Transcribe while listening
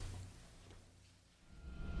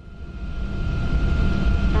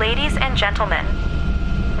Ladies and gentlemen,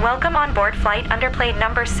 welcome on board flight underplayed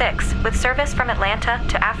number 6 with service from Atlanta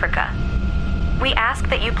to Africa. We ask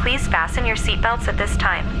that you please fasten your seatbelts at this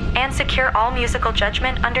time and secure all musical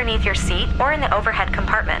judgment underneath your seat or in the overhead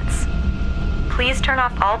compartments. Please turn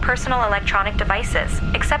off all personal electronic devices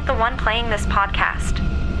except the one playing this podcast.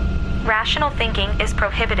 Rational thinking is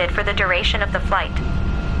prohibited for the duration of the flight.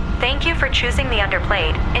 Thank you for choosing the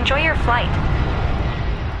underplayed. Enjoy your flight.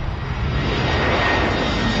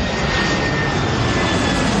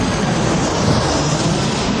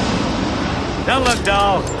 Don't look,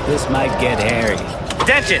 doll. This might get hairy.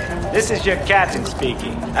 Attention! This is your captain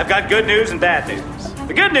speaking. I've got good news and bad news.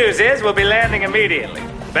 The good news is we'll be landing immediately.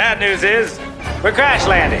 Bad news is we're crash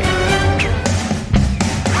landing.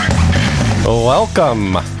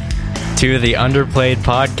 Welcome to the Underplayed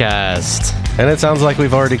podcast. And it sounds like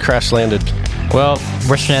we've already crash landed. Well,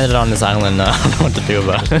 we're stranded on this island. I don't know what to do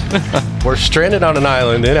about it. We're stranded on an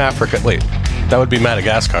island in Africa. Wait, that would be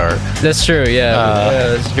Madagascar. That's true,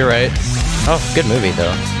 yeah. You're right. Oh, good movie,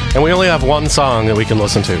 though. And we only have one song that we can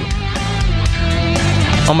listen to.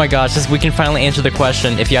 Oh my gosh, we can finally answer the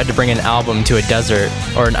question, if you had to bring an album to a desert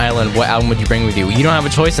or an island, what album would you bring with you? You don't have a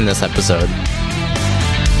choice in this episode.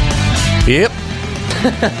 Yep.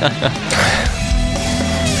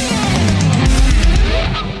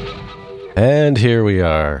 And here we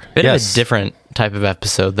are. Bit of a different type of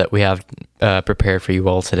episode that we have prepared for you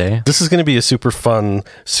all today. This is going to be a super fun,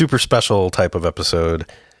 super special type of episode.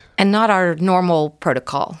 And not our normal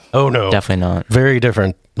protocol. Oh, no. Definitely not. Very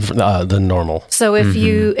different than normal. So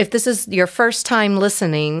if this is your first time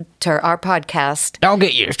listening to our podcast... I'll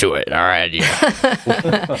get used to it. All right,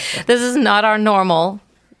 yeah. This is not our normal.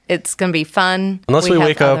 It's going to be fun. Unless we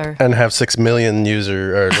wake up and have 6 million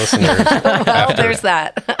listeners. Well, there's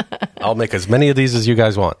that. I'll make as many of these as you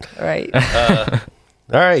guys want. Right. All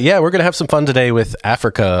right, yeah, we're going to have some fun today with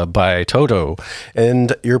Africa by Toto.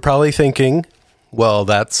 And you're probably thinking... Well,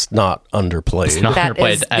 that's not underplayed. It's not that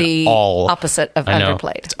underplayed is at the all. Opposite of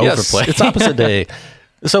underplayed. It's overplayed. It's opposite day.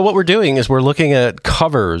 So what we're doing is we're looking at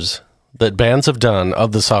covers that bands have done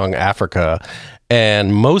of the song Africa,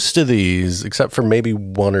 and most of these, except for maybe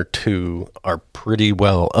one or two, are pretty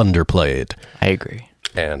well underplayed. I agree.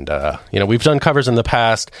 And, we've done covers in the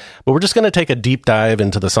past, but we're just going to take a deep dive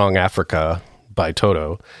into the song Africa by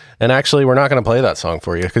Toto. And actually, we're not going to play that song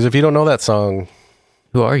for you, because if you don't know that song...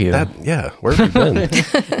 Who are you? Where have you been?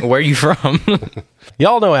 Where are you from?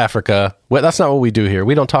 Y'all know Africa. Well, that's not what we do here.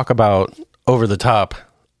 We don't talk about over-the-top,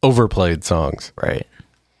 overplayed songs. Right.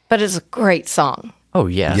 But it's a great song. Oh,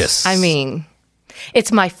 yes. Yes. I mean,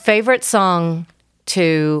 it's my favorite song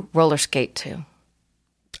to roller skate to.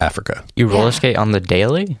 Africa. You roller skate on the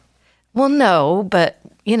daily? Well, no, but,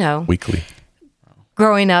 Weekly.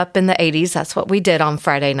 growing up in the 80s, that's what we did on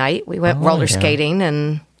Friday night. We went roller skating,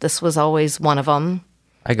 and this was always one of them.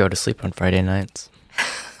 I go to sleep on Friday nights.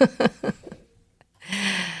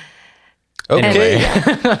 Okay.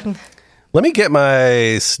 Let me get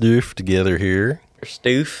my stuff together here. Your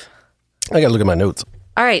stoof? I gotta look at my notes.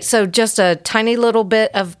 All right, so just a tiny little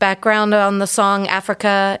bit of background on the song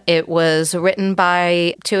Africa. It was written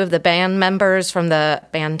by two of the band members from the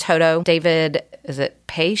band Toto. David, is it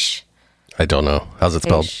Paich? I don't know. How's it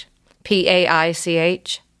spelled?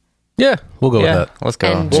 Paich. Yeah, we'll go with that. Let's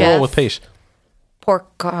go. And We'll Jeff roll with Paige.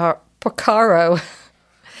 Porcaro.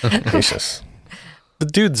 Jesus. The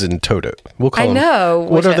dude's in Toto. We'll call I him. know.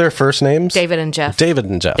 What are their first names? David and Jeff. David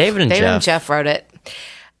and Jeff. David and Jeff wrote it.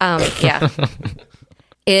 Yeah.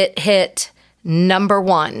 It hit number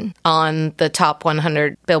 1 on the top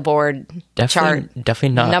 100 Billboard chart.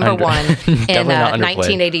 Definitely not. Number 1 in not underplayed.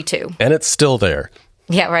 1982. And it's still there.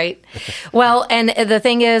 Yeah, right. Well, and the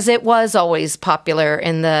thing is, it was always popular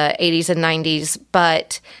in the 80s and 90s,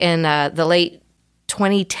 but in the late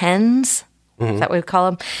 2010s, is that what we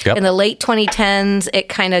call them? Yep. In the late 2010s, it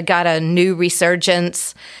kind of got a new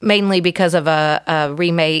resurgence, mainly because of a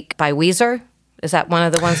remake by Weezer. Is that one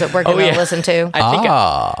of the ones that we're going to listen to? I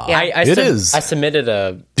think it is. I submitted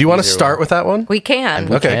a... Do you want to start with that one? We can.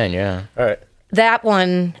 We can, yeah. All right. That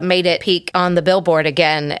one made it peak on the Billboard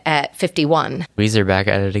again at 51. Weezer back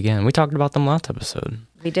at it again. We talked about them last episode.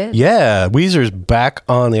 We did. Yeah, Weezer's back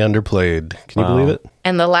on the underplayed. Can you believe it?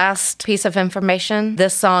 And the last piece of information,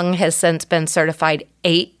 this song has since been certified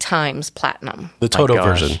 8 times platinum. The Toto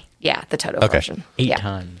gosh. version. Yeah, the Toto version. 8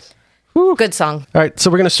 times. Good song. All right,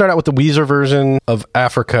 so we're going to start out with the Weezer version of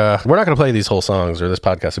Africa. We're not going to play these whole songs, or this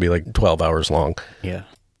podcast will be like 12 hours long. Yeah.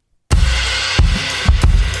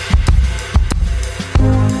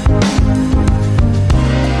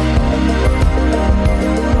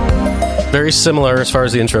 Very similar as far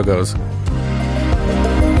as the intro goes.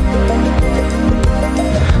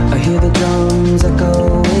 hear the drums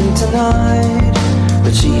echoing tonight,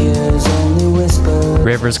 but she hears only whispers.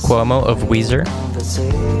 Rivers Cuomo of Weezer.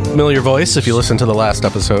 Familiar voice if you listen to the last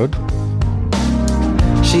episode.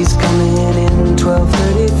 She's coming in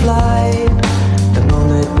 12:30 flight. The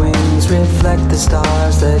moonlit wings reflect the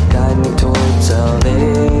stars that guide me towards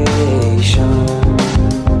salvation.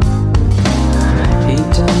 He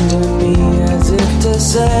turned to me as if to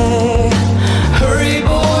say, hurry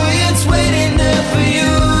boy, it's waiting there for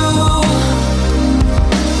you.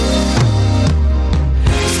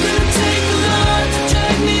 It's gonna take a lot to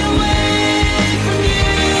drag me away from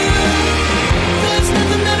you. There's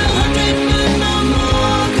nothing that 100 men or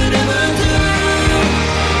more could ever do.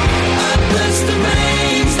 I bless the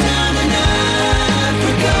rains down in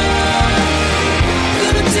Africa.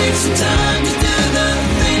 Gonna take some time to do the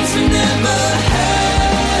things we never had.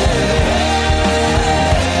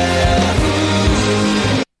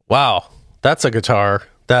 Wow, that's a guitar.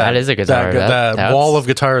 That is a guitar. That That's- wall of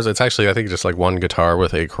guitars. It's actually, I think, just like one guitar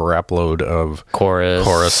with a crap load of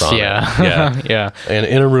Chorus on yeah. it. Yeah, Yeah. and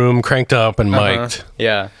in a room, cranked up and mic'd.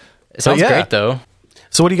 Yeah. It sounds yeah. great though.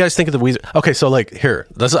 So, what do you guys think of the Weezer? Okay, so like here,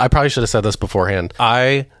 I probably should have said this beforehand.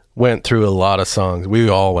 I went through a lot of songs. We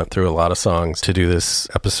all went through a lot of songs to do this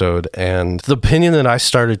episode, and the opinion that I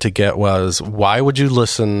started to get was, why would you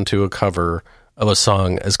listen to a cover of a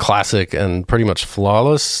song as classic and pretty much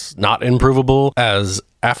flawless, not improvable as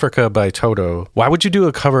Africa by Toto? Why would you do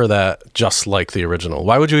a cover of that just like the original?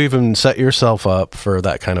 Why would you even set yourself up for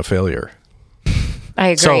that kind of failure? I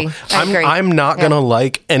agree. So I agree. I'm not Yeah. going to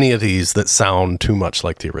like any of these that sound too much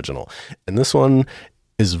like the original. And this one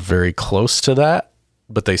is very close to that,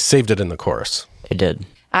 but they saved it in the chorus. It did.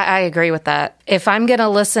 I agree with that. If I'm going to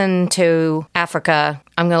listen to Africa,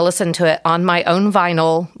 I'm going to listen to it on my own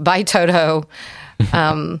vinyl by Toto,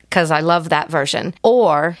 because I love that version.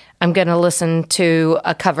 Or I'm going to listen to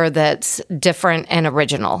a cover that's different and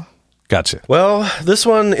original. Gotcha. Well, this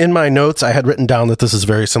one in my notes, I had written down that this is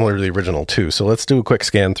very similar to the original too. So let's do a quick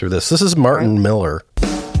scan through this. This is Martin Miller.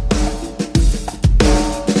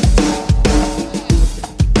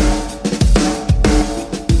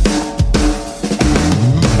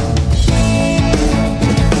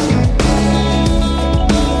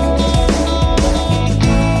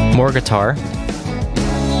 More guitar.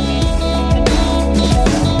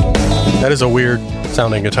 That is a weird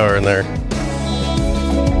sounding guitar in there.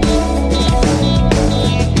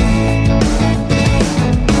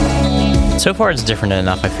 So far it's different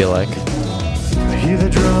enough, I feel like. Hear the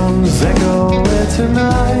drums echo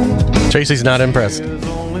tonight. Tracy's not impressed.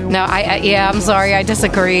 No, I'm sorry. I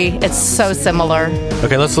disagree. It's so similar.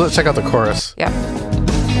 Okay, let's check out the chorus. Yeah.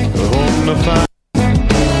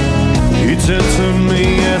 He turned to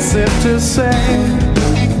me as if to say,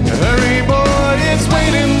 hurry boy, it's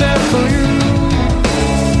waiting there for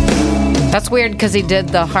you. That's weird because he did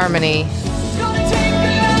the harmony.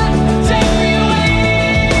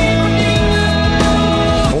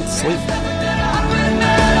 Don't sleep.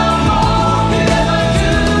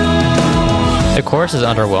 The chorus is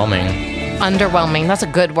underwhelming. Underwhelming. That's a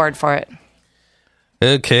good word for it.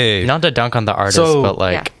 Okay. Not to dunk on the artist, So- but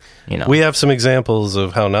like, you know. We have some examples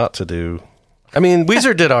of how not to do. I mean,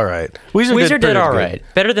 Weezer did all right. Weezer did pretty all good. right.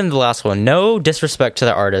 Better than the last one. No disrespect to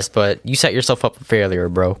the artist, but you set yourself up for failure,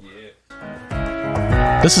 bro.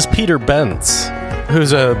 This is Peter Bentz,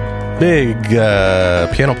 who's a big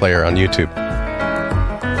piano player on YouTube.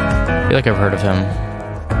 I feel like I've heard of him.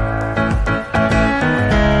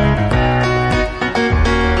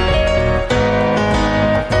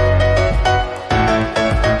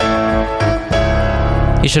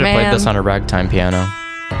 He should have played Man. this on a ragtime piano.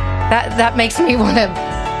 That makes me want to,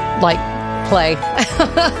 like, play.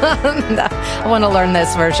 I want to learn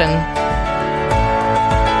this version.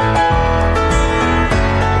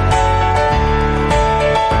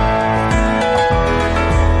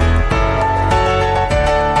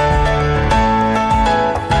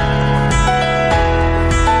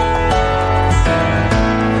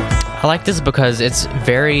 I like this because it's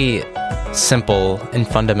very simple and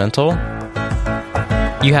fundamental.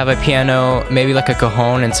 You have a piano, maybe like a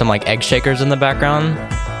cajon and some like egg shakers in the background.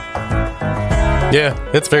 Yeah,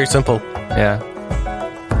 it's very simple. Yeah.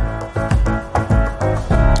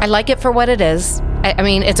 I like it for what it is. I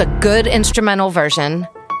mean, it's a good instrumental version.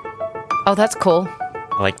 Oh, that's cool.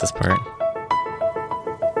 I like this part.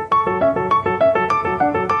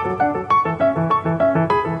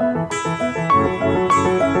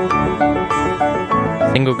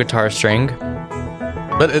 Single guitar string.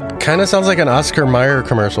 But it kind of sounds like an Oscar Mayer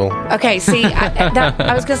commercial. Okay, see,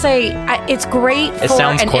 I was going to say, it's great It for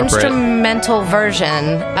sounds an corporate. instrumental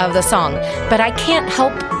version of the song, but I can't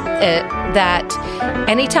help it that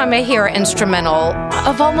anytime I hear instrumental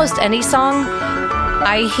of almost any song,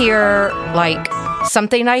 I hear like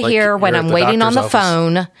something I hear when you're at I'm the waiting on the doctor's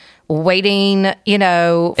office. phone, waiting,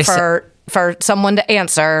 for someone to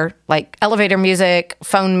answer, like elevator music,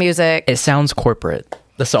 phone music. It sounds corporate.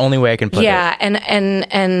 That's the only way I can put Yeah, it.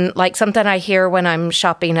 and like something I hear when I'm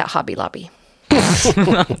shopping at Hobby Lobby.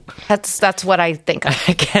 That's what I think of.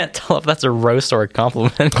 I can't tell if that's a roast or a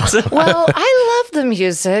compliment. Well, I love the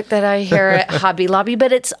music that I hear at Hobby Lobby,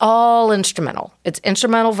 but it's all instrumental. It's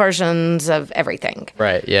instrumental versions of everything.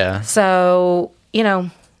 Right, yeah. So, I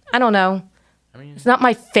don't know. It's not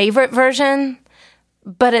my favorite version,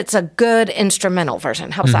 but it's a good instrumental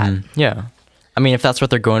version. How's that? Yeah. I mean, if that's what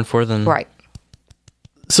they're going for, then... Right.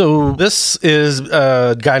 So this is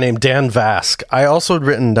a guy named Dan Vask. I also had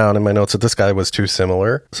written down in my notes that this guy was too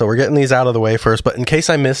similar. So we're getting these out of the way first. But in case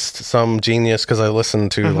I missed some genius, because I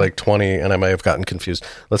listened to like 20 and I might have gotten confused,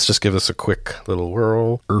 let's just give this a quick little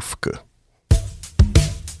whirl. Urfka.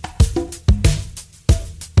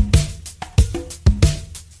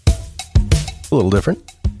 A little different.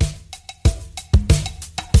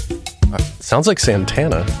 Sounds like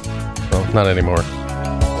Santana. Well, not anymore.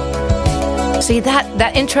 See,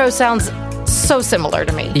 that intro sounds so similar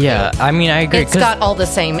to me. Yeah, I mean, I agree. It's 'cause got all the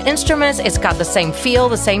same instruments. It's got the same feel,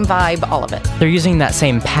 the same vibe, all of it. they're using that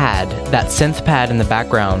same pad, that synth pad in the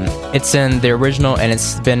background. It's in the original, and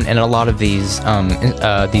it's been in a lot of these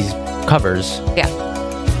covers. Yeah.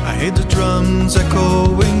 I hate the drums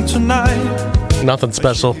echoing tonight. Nothing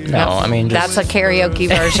special. No, I mean, just, That's a karaoke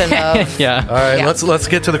version of. yeah. All right, Yeah. let's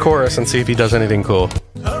get to the chorus and see if he does anything cool.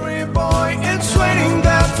 Hurry, boy, it's waiting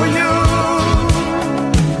there for you.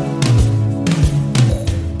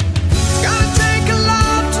 It's gonna take a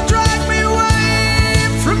lot to drag me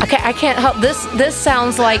away from Okay, I can't help this. This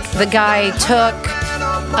sounds like the guy took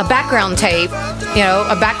a background tape,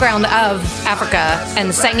 a background of Africa,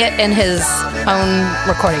 and sang it in his own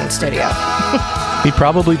recording studio. He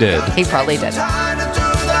probably did. He probably did. trying to do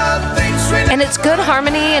the things we And it's good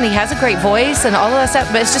harmony, and he has a great voice, and all of that stuff,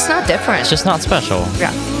 but it's just not different. It's just not special.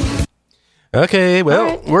 Yeah. Okay, well, All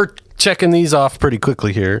right. we're checking these off pretty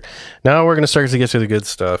quickly here. Now we're going to start to get to the good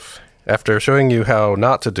stuff. After showing you how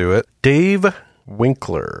not to do it, Dave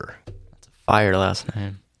Winkler. Fire last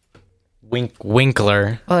name.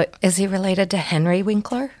 Winkler. Well, is he related to Henry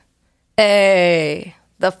Winkler? Hey,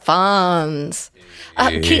 the Fonz.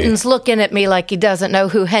 Keaton's looking at me like he doesn't know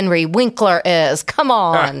who Henry Winkler is. Come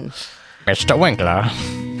on. Mr. Winkler.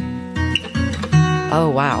 Oh,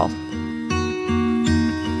 wow.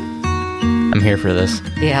 I'm here for this.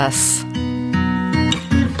 Yes.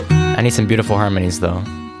 I need some beautiful harmonies, though.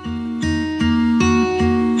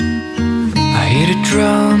 I hear the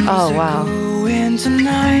drums Oh, wow. echoing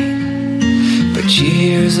tonight, but she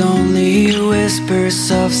hears only whispers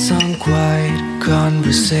of some quiet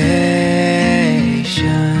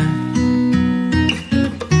conversation.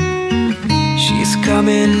 She's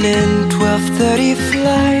coming in 12:30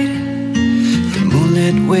 flight. The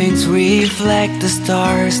moonlit wings reflect the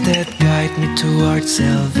stars that guide me towards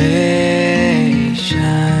salvation.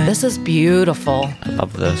 This is beautiful. I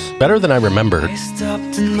love this. Better than I remembered. I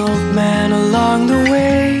stopped an old man along the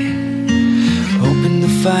way, hoping to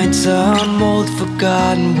find some old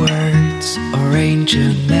forgotten words or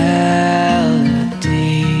ancient melodies.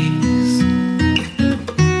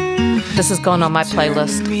 This is going on my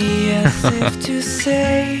playlist. Me as if to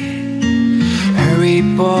say, hurry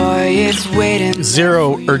boy, it's waiting.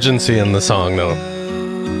 Zero urgency in the song, though.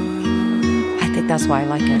 I think that's why I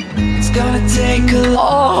like it. It's gonna take a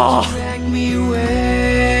lot to drag me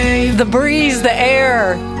away. The breeze, the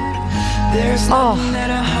air. There's nothing that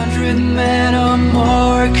 100 men or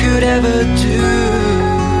more could ever do.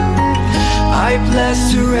 I blessed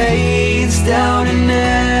the rains down in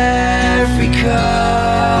Africa.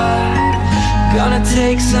 Gonna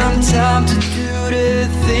take some time to do the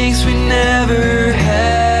things we never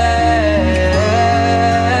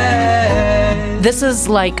had. This is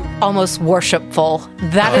like almost worshipful.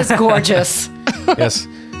 That is gorgeous. Yes.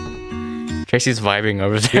 Tracy's vibing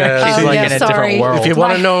over there. Yeah, She's oh, like yeah, in a sorry. different world. If you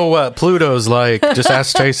want to know what Pluto's like, just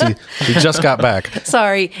ask Tracy. She just got back.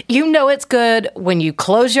 Sorry. You know it's good when you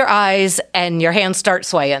close your eyes and your hands start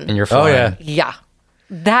swaying. and you're Oh, flying. yeah. Yeah.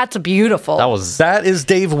 That's beautiful. That is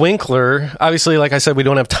Dave Winkler. Obviously, like I said, we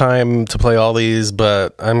don't have time to play all these,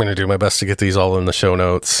 but I'm going to do my best to get these all in the show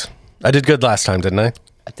notes. I did good last time, didn't I?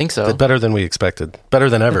 I think so. Did better than we expected. Better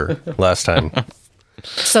than ever last time.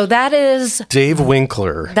 So that is Dave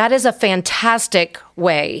Winkler. that is a fantastic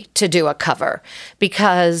way to do a cover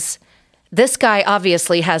because this guy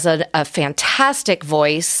obviously has a fantastic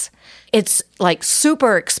voice. It's like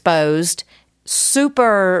super exposed,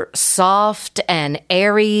 super soft and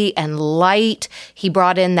airy and light. He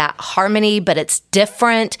brought in that harmony, but it's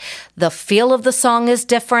different. The feel of the song is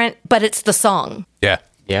different, but it's the song. Yeah.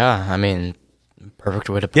 Yeah, I mean, perfect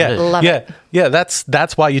way to put Yeah, it. Love yeah, it. yeah.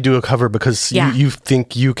 That's why you do a cover, because Yeah. you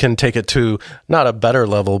think you can take it to not a better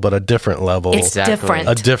level, but a different level, It's Exactly. different.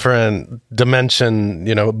 a different dimension.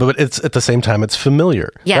 But it's at the same time it's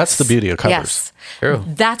familiar. Yes. That's the beauty of covers. Yes. True.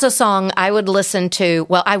 That's a song I would listen to.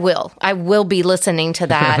 Well, I will be listening to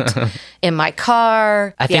that in my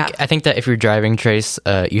car. I think that if you're driving, Trace,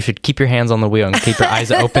 you should keep your hands on the wheel and keep your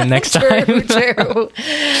eyes open next time. True.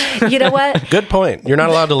 You know what? Good point. You're not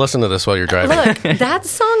allowed to listen to this while you're driving. Look, that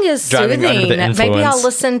song is Driving under soothing. the Maybe I'll influence.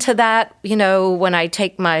 listen to that, when I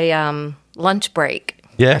take my lunch break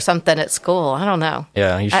Yeah. or something at school. I don't know.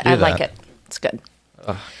 Yeah, you should I do like that. it. It's good.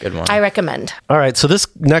 Good one. I recommend. All right, so this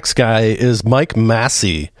next guy is Mike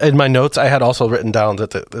Massey. In my notes, I had also written down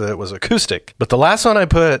that it was acoustic. But the last one I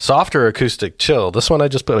put softer acoustic chill. This one I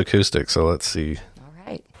just put acoustic, so let's see. All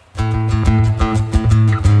right.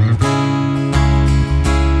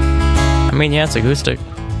 I mean, yeah, it's acoustic.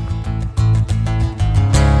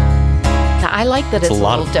 Now, I like that it's a a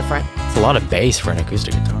lot little of- different. It's a lot of bass for an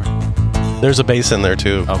acoustic guitar. There's a bass in there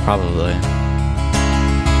too. Oh, probably.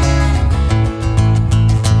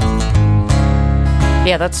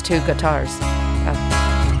 Yeah, that's two guitars.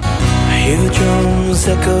 I hear the drums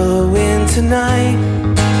echoing tonight.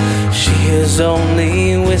 She hears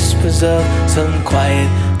only whispers of some quiet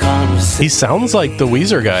conversation. He sounds like the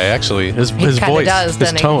Weezer guy, actually. His He kinda voice, does, his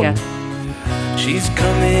doesn't he? tone. Yeah. She's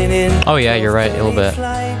coming in. Oh, yeah, you're right, a little bit.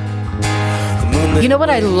 You know what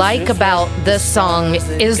I like about this song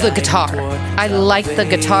is the guitar. I like the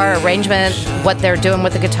guitar arrangement, what they're doing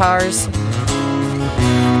with the guitars.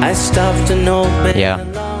 I stopped an old man Yeah.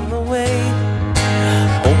 along the way,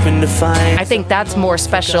 hoping to find. I think that's more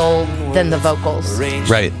special than the vocals.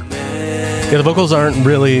 Right. Yeah, the vocals aren't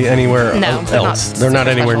really anywhere No, else. they're not They're not super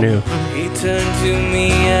anywhere special. new. He turned to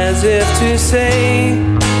me as if to say,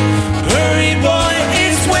 "Hurry, boy,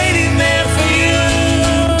 it's waiting there for you.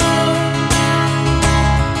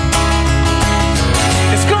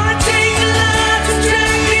 It's gonna take a lot to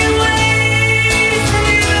drag me away from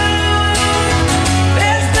you.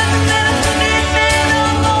 There's nothing that no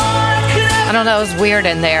more could ever I don't know, it was weird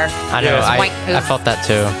in there. I know. Yeah. White I felt that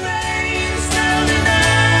too.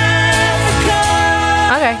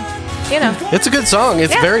 Okay. It's a good song.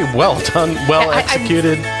 It's Yeah. very well done, well I-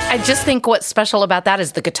 executed. I just think what's special about that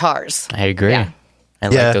is the guitars. I agree. Yeah. I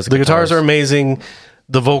Yeah, like those the guitars are amazing.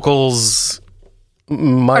 The vocals They're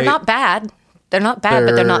might not bad. They're not bad,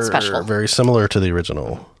 but they're not special. Very similar to the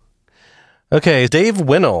original. Okay, Dave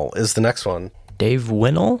Winnell is the next one. Dave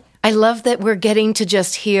Winnell? I love that we're getting to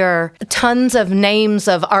just hear tons of names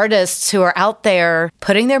of artists who are out there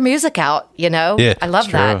putting their music out, Yeah, I love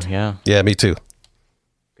True, that. yeah. Yeah, me too.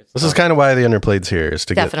 This is kind of why the Underplayed's here, is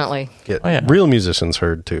to Definitely. get Oh, yeah. real musicians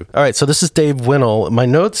heard too. All right, so this is Dave Winnell. My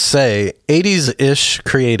notes say 80s-ish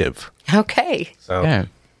creative. Okay. So Yeah.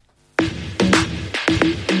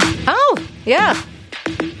 Oh, yeah.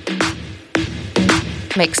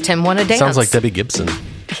 Makes Tim want to dance. sounds like Debbie Gibson.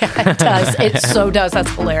 Yeah, it does. It so does. That's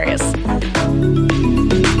hilarious.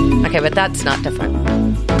 Okay, but that's not different.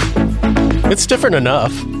 It's different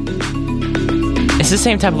enough. It's the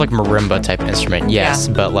same type of like marimba type instrument, yes,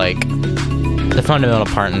 Yeah. but like the fundamental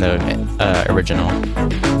part in the original.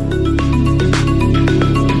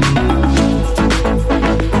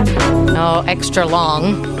 Oh, extra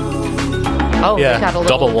long. Oh, we got a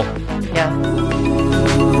little double. Yeah.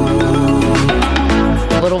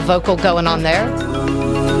 A little vocal going on there.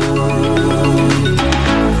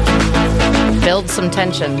 Build some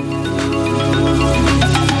tension.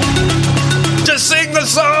 Just sing the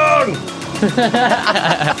song!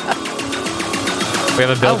 We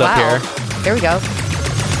have a build up here. Here we go.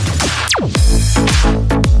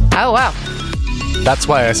 Oh, wow. That's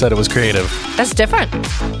why I said it was creative. That's different.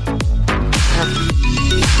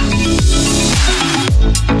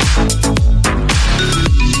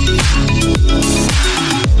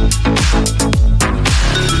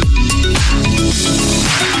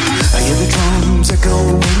 I hear the drums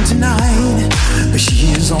echoing tonight, but she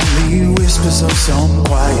hears only whispers of some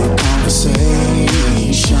quiet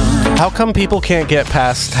conversation. How come people can't get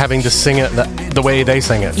past having to sing it the way they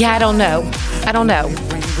sing it? Yeah, I don't know.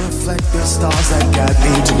 Reflect the stars that guide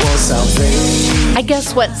me towards salvation. I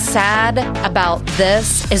guess what's sad about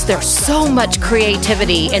this is there's so much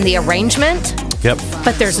creativity in the arrangement, Yep.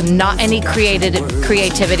 but there's not any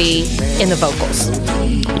creativity in the vocals.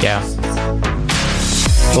 Yeah.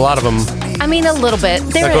 A lot of them. I mean, a little bit.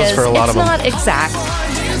 There That goes is. for a lot It's of 'em. not exact.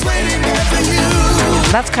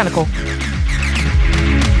 That's kind of cool.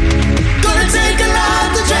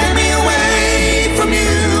 drag me away from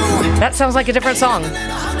you. That sounds like a different song. Could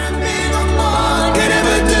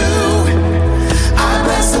ever do. I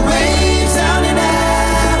bless the waves out in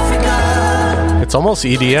Africa. It's almost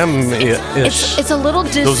EDM-ish. It's a little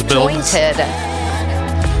Those builds. disjointed.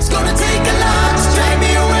 It's gonna take a lot to drag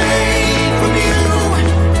me away from you.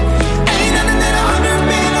 Ain't nothing that 100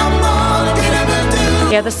 men or more could ever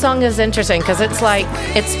do. Yeah, the song is interesting because it's like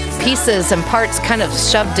it's pieces and parts kind of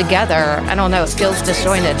shoved together. I don't know. It feels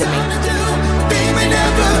disjointed to me. Baby,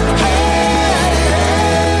 never had.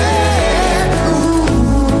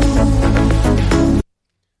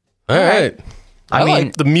 All right. I mean,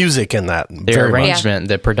 like the music in that. The very much. arrangement,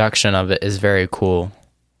 the production of it is very cool.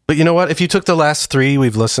 But you know what? If you took the last three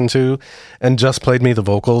we've listened to and just played me the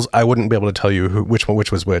vocals, I wouldn't be able to tell you which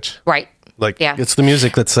was which. Right. Like, Yeah. it's the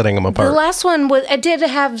music that's setting them The apart. last one it did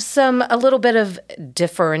have a little bit of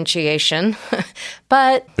differentiation,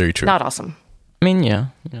 but Very true. not awesome. I mean, yeah,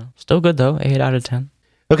 still good though. 8 out of 10.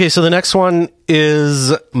 Okay, so the next one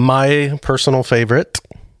is my personal favorite.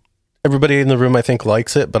 Everybody in the room, I think,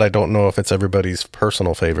 likes it, but I don't know if it's everybody's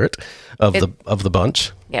personal favorite of the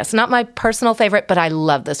bunch. Yes, not my personal favorite, but I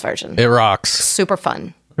love this version. It rocks. Super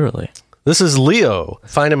fun. Really? This is Leo.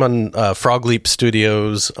 Find him on Frog Leap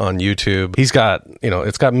Studios on YouTube. He's got,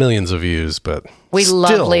 it's got millions of views, but We love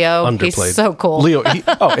still Leo. Underplayed. He's so cool. Leo.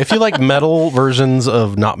 If you like metal versions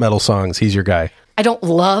of not metal songs, he's your guy. I don't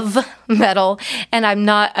love metal, and I'm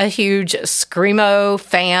not a huge Screamo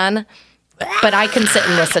fan, but I can sit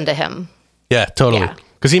and listen to him. Yeah, totally. Yeah.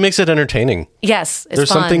 Because he makes it entertaining. Yes, it's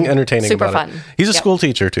There's fun. something entertaining Super about fun. it. He's a Yep. school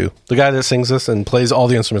teacher, too. The guy that sings this and plays all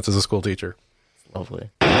the instruments is a school teacher. Lovely.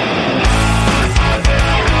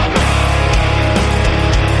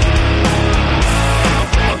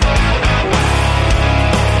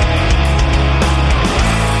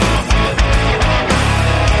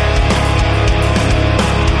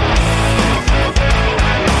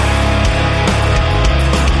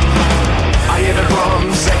 I hear the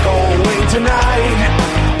drums echoing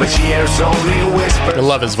tonight, but she hears only whispers. I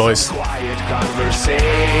love his voice. Quiet conversation.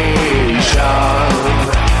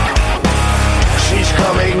 She's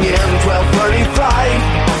coming in 12:30 flight.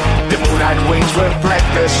 The moonlight wings reflect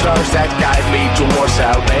the stars that guide me towards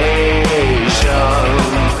salvation.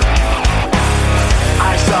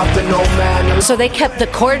 I stopped an old man. So they kept the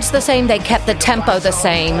chords the same, they kept the tempo the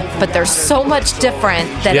same, but they're so much different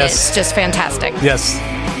that Yes. it's just fantastic. Yes.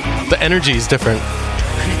 The energy is different.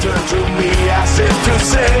 He turned to me as if to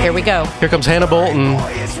say, Here we go. Here comes Hannah Bolton,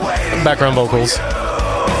 "It's waiting." background vocals. Gonna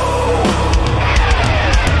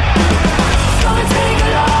take a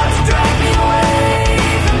lot to drag me away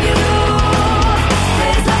from you.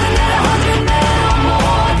 There's nothing that 100 men or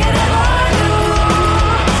more can ever do.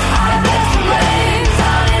 I bet the waves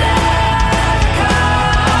out in Africa.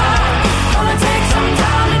 Gonna take some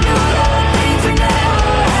time to do the things we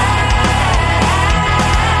never had.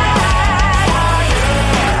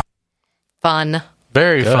 Fun.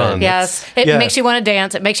 Very fun. Yes. It Yeah. makes you want to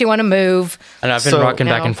dance. It makes you want to move. And I've been So- rocking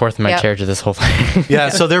back No. and forth in my Yep. chair to this whole thing. Yeah,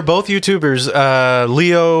 so they're both YouTubers.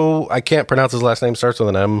 Leo, I can't pronounce his last name, starts with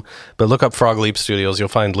an M, but look up Frog Leap Studios. You'll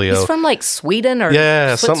find Leo. He's from like Sweden or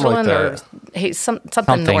Yeah, something like Switzerland that. or he's something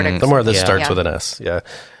Something- Nordic. Somewhere that Yeah. starts Yeah. with an S. Yeah.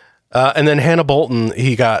 And then Hannah Bolton,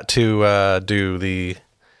 he got to do the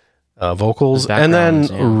vocals. The And then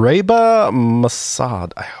backgrounds, Reba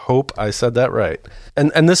Masad. I hope I said that right.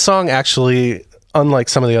 And this song actually, unlike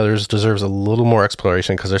some of the others, deserves a little more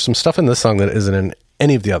exploration because there's some stuff in this song that isn't in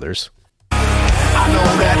any of the others. I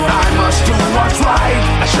know that I must do what's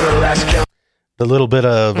right. I sure as can. The little bit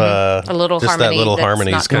of A little just harmony that little that's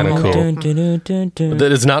harmony is not kind of normal. cool.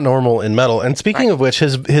 That is not normal in metal. And speaking of which,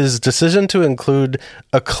 his decision to include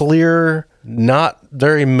a clear, not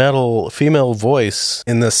very metal female voice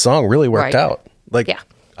in this song really worked Right. out. Like, Yeah.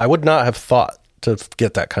 I would not have thought to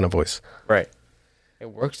get that kind of voice. Right. It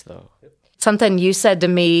works though. Something you said to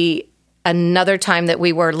me another time that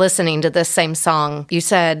we were listening to this same song. You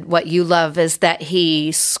said what you love is that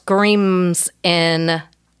he screams in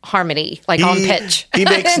harmony, like on pitch. He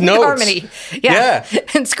makes In notes. harmony. Yeah. Yeah.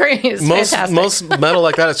 And screaming is Most fantastic. metal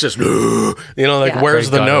like that, it's just, like, Yeah. where's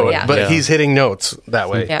the Very note? guttural. Yeah. But Yeah. he's hitting notes that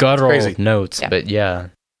way. Yeah. Guttural Crazy. notes, Yeah. but yeah.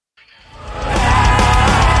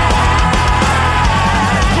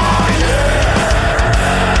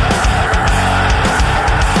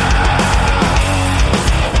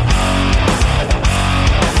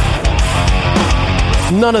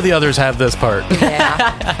 None of the others have this part.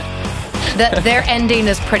 Yeah. Their ending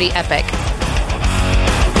is pretty epic.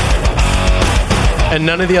 And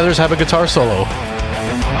none of the others have a guitar solo.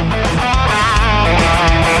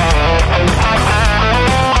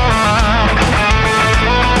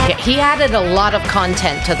 Yeah, he added a lot of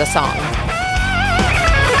content to the song.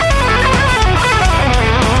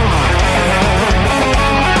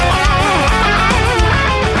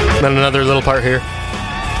 Then another little part here.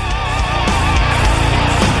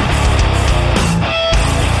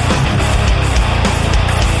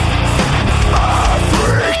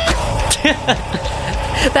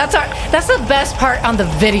 That's the best part on the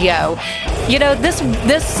video. You know, this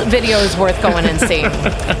video is worth going and seeing.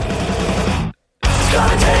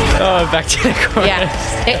 Oh, back to the chorus.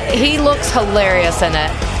 Yeah, he looks hilarious in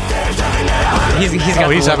it. He's got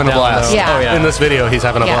the He's look having a down, blast. though. Yeah. Oh, yeah. In this video, he's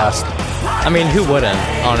having a Yeah. blast. I mean, who wouldn't,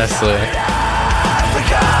 honestly?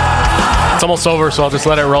 It's almost over, so I'll just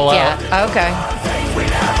let it roll out. Yeah.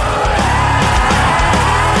 Okay.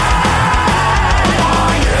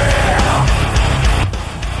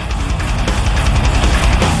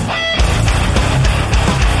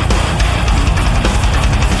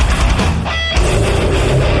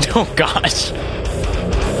 Oh, gosh.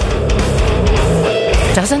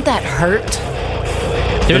 Doesn't that hurt?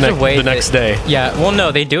 There's a way the next day. Yeah, well,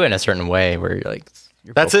 no, they do it in a certain way where you're like...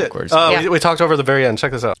 Your That's vocal it. cords- Yeah. We talked over the very end.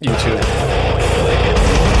 Check this out. YouTube.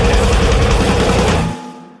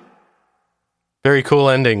 Very cool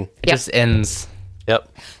ending. It just ends... Yep.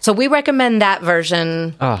 So we recommend that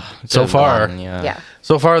version. Oh, So far. yeah. Yeah.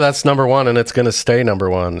 So far, that's number one, and it's going to stay number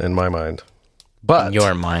one in my mind. But In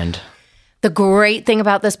your mind. The great thing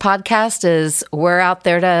about this podcast is we're out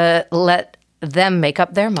there to let them make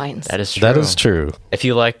up their minds. That is true. that is true. If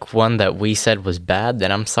you like one that we said was bad,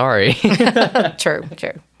 then I'm sorry. True.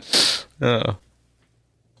 Oh.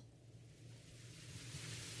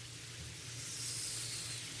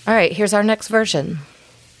 All right, here's our next version.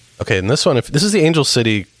 Okay, and this one, if this is the Angel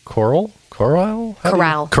City Chorale? How do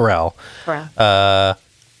you- Chorale. Chorale.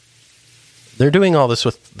 They're doing all this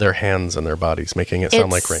with their hands and their bodies, making it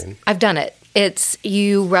sound like rain. I've done it. It's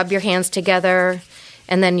you rub your hands together,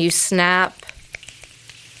 and then you snap,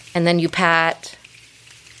 and then you pat.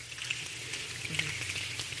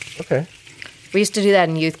 Okay. We used to do that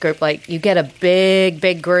in youth group. Like you get a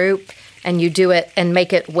big group, and you do it and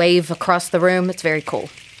make it wave across the room. It's very cool.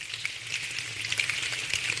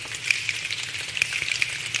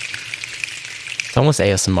 It's almost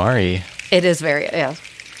ASMR-y. It is very, yeah.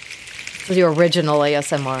 It's the original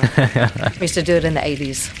ASMR. We used to do it in the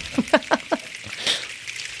 80s.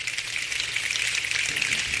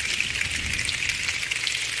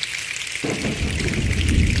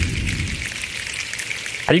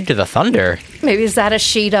 How do you do the thunder? Maybe is that a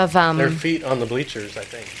sheet of, Their feet on the bleachers, I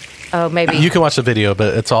think. oh, maybe. You can watch the video,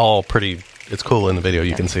 but it's all pretty. It's cool in the video.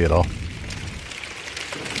 You can see it all.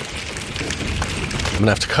 I'm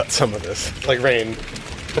gonna have to cut some of this. It's like rain.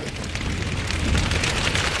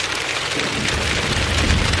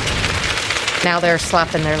 Now they're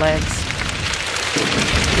slapping their legs.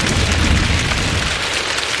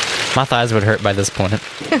 My thighs would hurt by this point.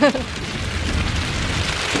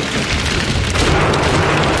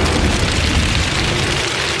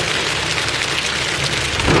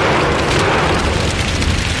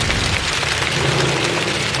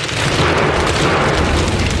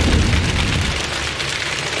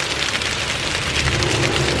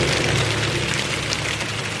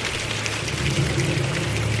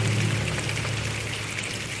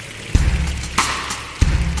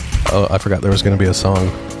 Oh, I forgot there was gonna be a song.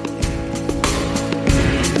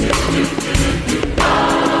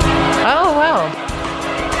 Oh, wow.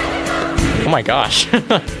 Oh my gosh.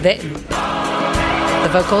 The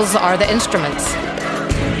vocals are the instruments.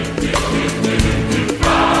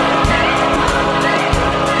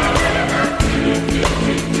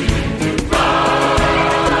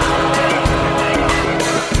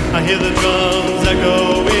 I hear the drums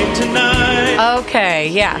echoing tonight. Okay,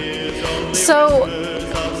 yeah. So,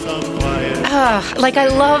 like, I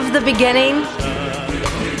love the beginning,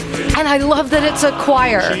 and I love that it's a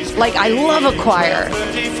choir. Like, I love a choir.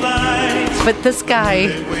 But this guy,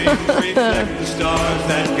 The stars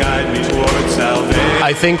that guide me towards salvation.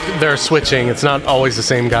 I think they're switching. It's not always the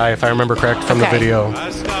same guy, if I remember correct from Okay. the video. I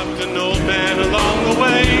stopped an old man along the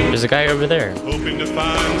way, There's a guy over there. hoping to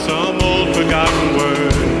find some old forgotten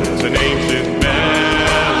words, an ancient melody.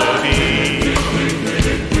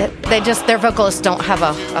 their vocalists don't have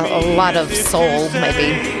a lot of soul,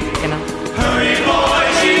 maybe, you know. Hurry, boy,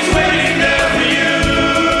 she's waiting there for you.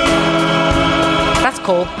 That's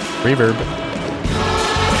cool. Reverb.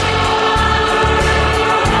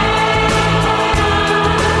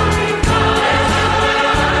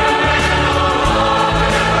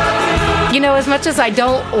 You know, as much as I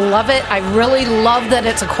don't love it, I really love that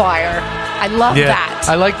it's a choir. I love Yeah, that.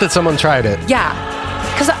 I like that someone tried it. Yeah,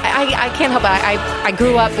 because I I can't help it. I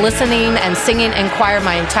grew up listening and singing in choir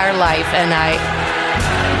my entire life, and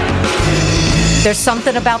there's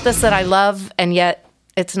something about this that I love, and yet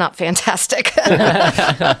it's not fantastic.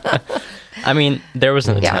 I mean, there was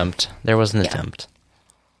an attempt. There was an attempt.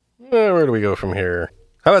 Where do we go from here?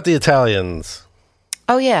 How about the Italians?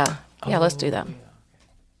 Oh, yeah. Yeah, let's do that.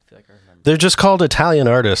 They're just called Italian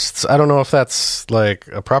artists. I don't know if that's like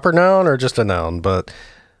a proper noun or just a noun, but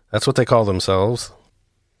that's what they call themselves.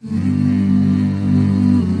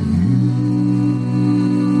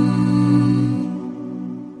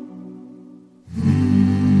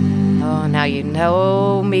 Oh, now you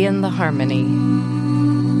know me and the harmony.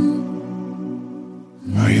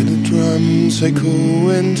 I hear the drums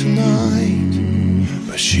echoing tonight,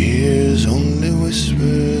 but she hears only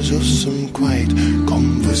whispers of some quiet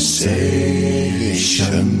conversation.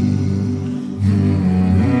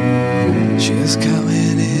 She is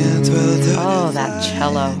coming in through the Oh, that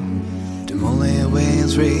cello. dim only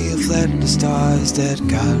winds reflect the stars that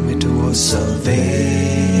guide me towards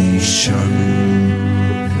salvation.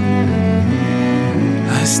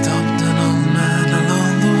 I stopped an old man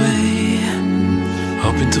along the way,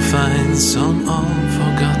 hoping to find some old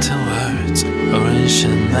forgotten words or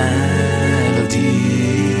ancient melodies.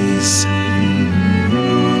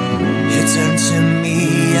 He turned to me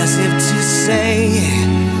as if to say,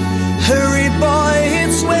 hurry boy,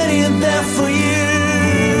 it's waiting there for you.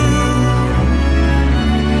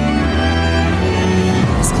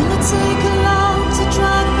 It's gonna take a lot to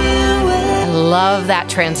drive me away. I love that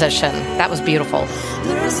transition. That was beautiful.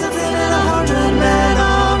 There's something that 100 men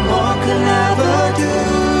or more can never do.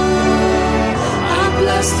 I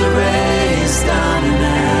bless the race down in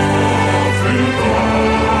Africa.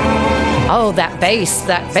 Oh, that bass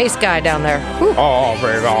guy down there. Whew. Oh,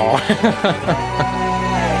 very well.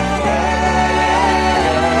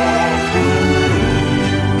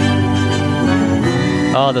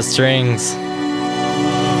 Oh, the strings.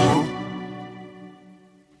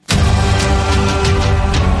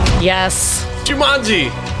 Yes.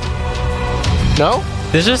 Jumanji! No?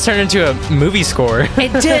 This just turned into a movie score.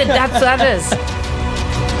 It did. That is.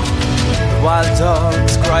 Wild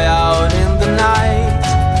dogs cry out in the night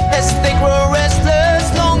as they grow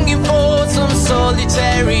restless, longing for some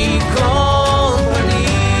solitary company.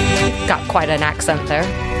 Got quite an accent there. I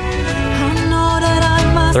know that I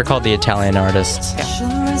must. They're called the Italian artists. Sure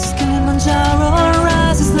as Kilimanjaro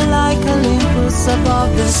rises like Olympus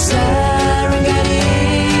above the Serengeti.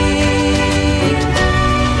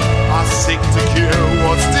 I seek to cure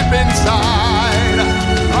what's deep inside.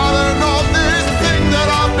 Other than this thing that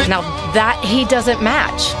I've been. Now that he doesn't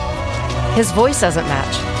match. His voice doesn't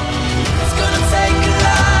match. It's gonna take a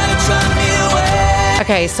lot to drive me away.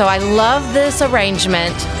 Okay, so I love this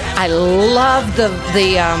arrangement. I love the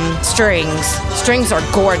strings. Strings are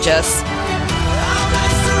gorgeous.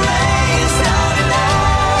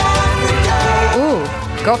 Ooh,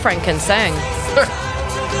 girlfriend can sing.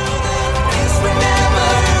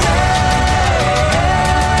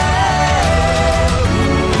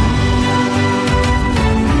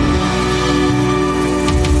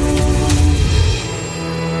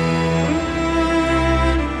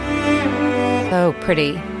 So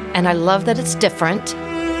pretty. And I love that it's different.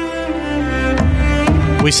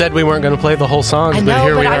 We said we weren't going to play the whole song, I but know,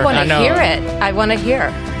 here but we I are. want I to know. hear it. I want to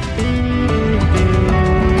hear.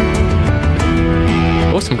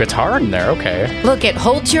 Oh, some guitar in there. Okay. Look, it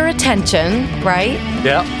holds your attention, right?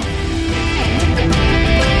 Yeah.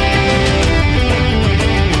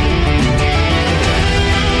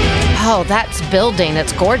 Oh, that's building.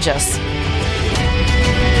 It's gorgeous.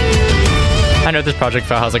 I know this project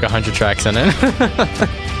file has like 100 tracks in it.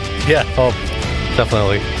 Yeah. Oh,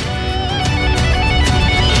 definitely.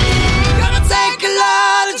 Gonna take a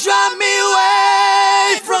lot to drive me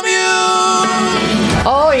away from you.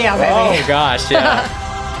 Oh, yeah, baby. Oh gosh, yeah.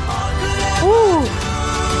 Woo.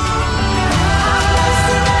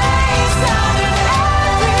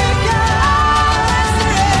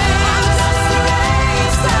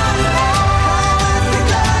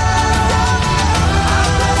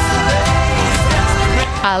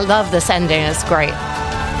 I love this ending. It's great.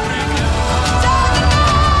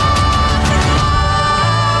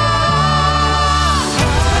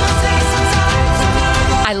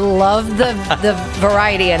 I love the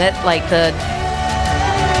variety in it, like the.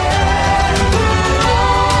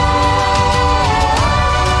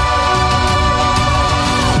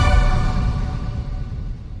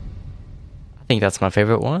 I think that's my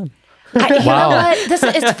favorite one. You know what?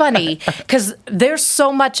 It's funny because there's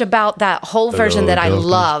so much about that whole version that I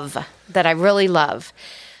love, that I really love.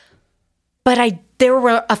 But there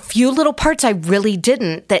were a few little parts I really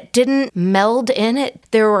didn't meld in it.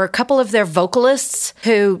 There were a couple of their vocalists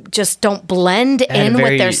who just don't blend in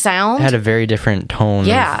with their sound. Had a very different tone.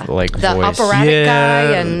 Yeah, of, like the voice. operatic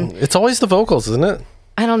guy, and it's always the vocals, isn't it?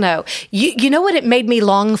 I don't know. You know what it made me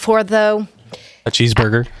long for though? A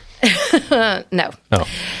cheeseburger. No. Oh,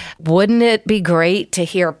 Wouldn't it be great to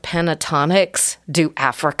hear Pentatonics do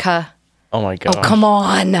Africa? Oh my god! Oh, come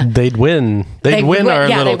on. they'd win. They'd win our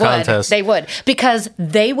little contest. They would. Because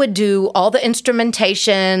they would do all the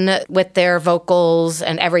instrumentation with their vocals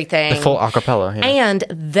and everything. The full acapella. Yeah. And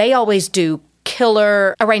they always do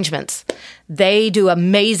killer arrangements. They do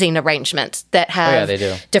amazing arrangements that have they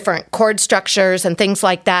do. different chord structures and things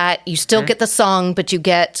like that. You still get the song, but you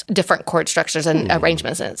get different chord structures and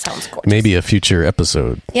arrangements, and it sounds gorgeous. Maybe a future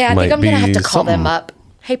episode. Yeah, I might think I'm going to have be to call them something. up.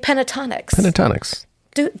 Hey, Pentatonics. Pentatonics.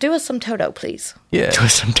 Do us some Toto, please. Yeah.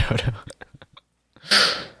 With some Toto.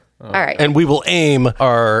 All right. And we will aim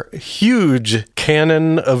our huge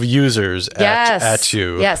cannon of users at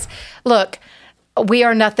you. Yes. Look, we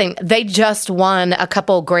are nothing. They just won a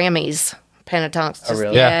couple Grammys. Pentatonics. Oh,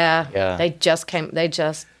 really? Yeah. Yeah. They just.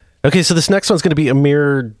 Okay, so this next one's going to be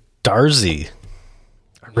Amir Darzi.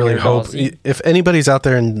 I really Amir hope Darzi. if anybody's out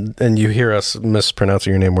there and you hear us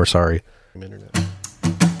mispronouncing your name, we're sorry.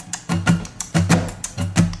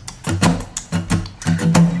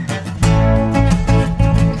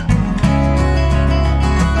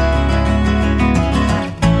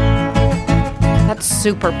 That's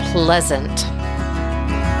super pleasant.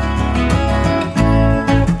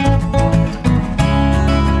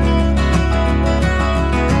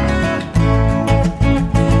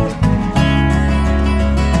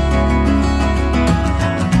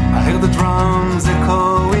 I hear the drums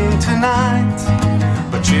echoing tonight,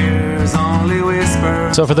 but cheers only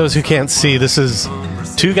whisper. So for those who can't see, this is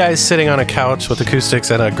two guys sitting on a couch with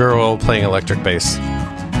acoustics and a girl playing electric bass.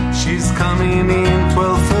 She's coming in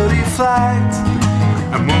 12:30 flight.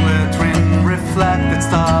 A moonlit ring reflected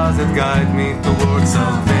stars that guide me towards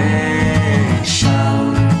salvation.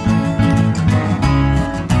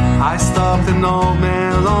 I stopped an old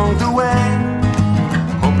man along the way,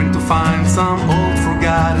 hoping to find some old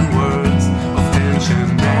forgotten words of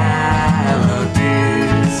tension melodies.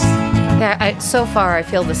 Yeah, so far I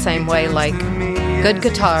feel the same way. Like good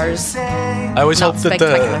guitars. I always Not hope that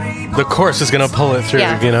spectacular. the chorus is going to pull it through,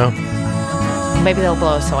 Yeah. you know? Maybe they'll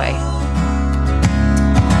blow us away.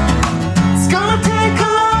 It's gonna take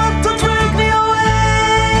a lot to drag me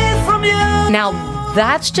away from you. Now,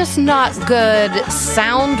 that's just not good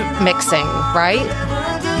sound mixing, right?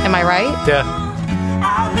 Am I right? Yeah.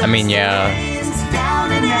 I mean, yeah.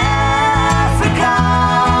 Down in Africa.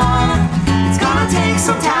 It's gonna take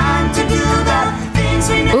some time to do the things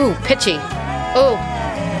we know. Ooh, pitchy. Ooh.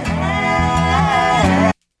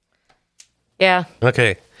 Yeah.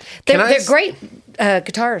 Okay. They're great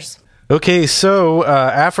guitars. Okay, so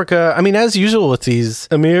Africa, I mean, as usual with these,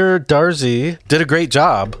 Amir Darzi did a great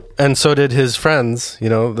job, and so did his friends, you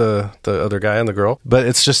know, the other guy and the girl. But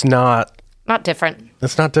it's just not, Not different.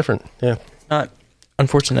 it's not different. Yeah. Not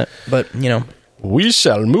unfortunate, but you know. We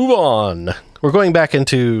shall move on. We're going back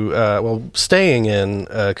into, staying in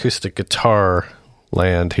acoustic guitar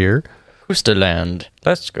land here. Acoustaland.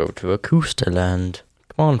 Let's go to Acoustaland.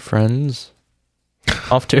 Come on, friends.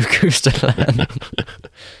 Off to Acoustaland.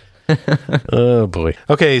 Oh, boy.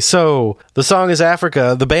 Okay, so the song is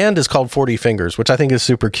Africa. The band is called 40 Fingers, which I think is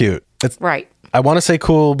super cute. It's, Right. I want to say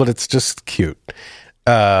cool, but it's just cute.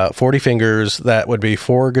 40 Fingers, that would be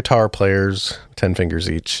 4 guitar players, 10 fingers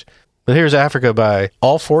each. But here's Africa by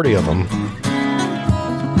all 40 of them.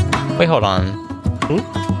 Wait, hold on.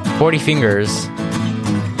 40 fingers.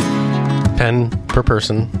 10 per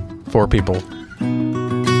person, 4 people.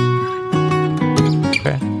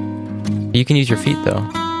 Okay. You can use your feet, though.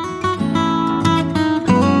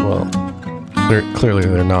 Well, clearly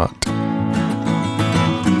they're not.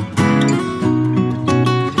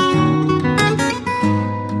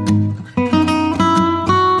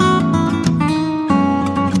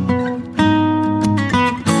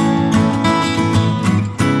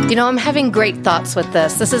 You know, I'm having great thoughts with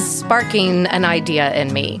this. This is sparking an idea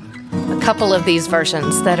in me. A couple of these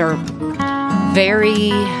versions that are very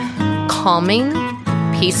calming,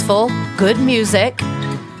 peaceful, good music.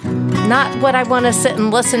 Not what I want to sit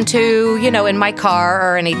and listen to, you know, in my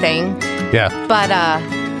car or anything. Yeah. But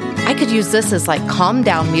I could use this as like calm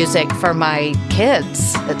down music for my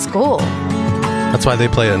kids at school. That's why they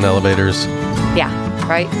play it in elevators. Yeah,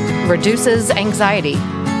 right? Reduces anxiety.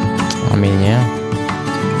 I mean, yeah.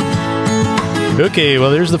 Okay,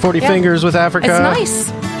 well, there's the 40 Yeah. Fingers with Africa. It's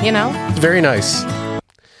nice, you know? It's very nice.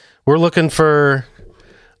 We're looking for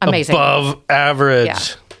amazing. Above average. Yeah.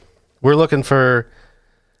 We're looking for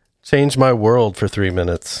Change My World for 3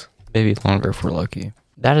 minutes. Maybe longer if we're lucky.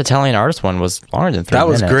 That Italian artist one was longer than 3 That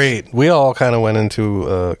minutes. was great. We all kind of went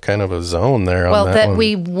into kind of a zone there on Well, that that one.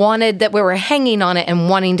 we were hanging on it and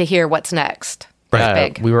wanting to hear what's next. Yeah,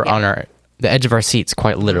 Big. we were Yeah. on the edge of our seats,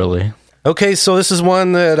 quite literally. Okay, so this is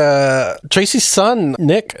one that Tracy's son,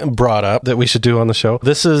 Nick, brought up that we should do on the show.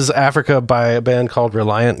 This is Africa by a band called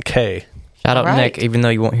Reliant K. Shout out All right. Nick, even though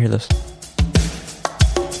you won't hear this.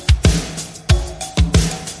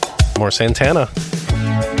 More Santana.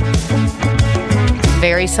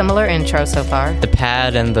 Very similar intro so far. The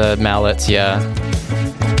pad and the mallets, yeah.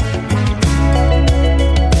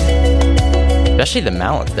 Especially the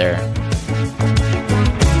mallet there.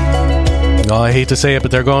 Oh, I hate to say it, but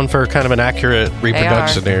they're going for kind of an accurate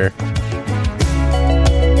reproduction here.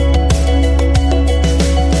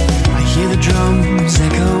 I hear the drums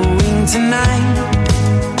echoing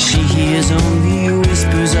tonight. She hears only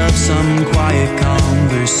whispers of some quiet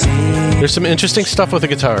conversation. There's some interesting stuff with the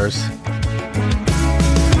guitars.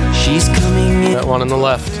 She's coming in That one on the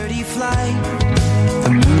left. dirty flight. The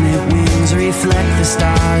moonlit wings reflect the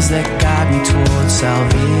stars that guide me towards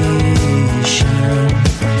salvation.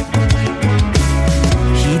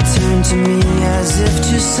 He turned to me as if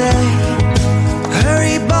to say,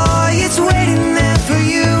 hurry boy, it's waiting there for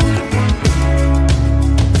you.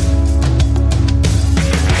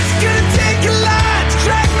 It's gonna take a lot to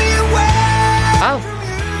drag me away. Oh,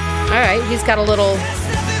 all right. He's got a little.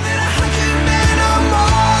 Nothing that 100 men or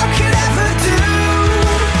more could ever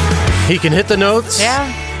do. He can hit the notes. Yeah.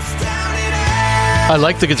 It's down in air. I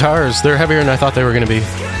like the guitars. They're heavier than I thought they were going to be.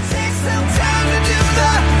 It's gonna take some time to do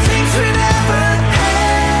the things we never had.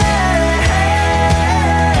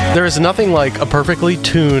 There is nothing like a perfectly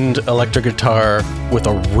tuned electric guitar with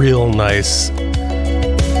a real nice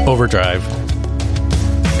overdrive.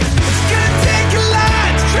 It's gonna take a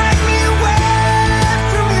lot to drag me away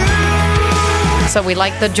from you. So we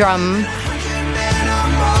like the drum. 100 men or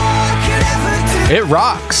more could ever do. It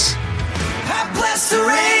rocks. I bless the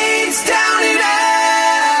rains down in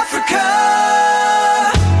Africa.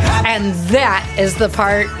 And that is the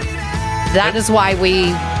part. That is why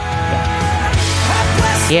we. I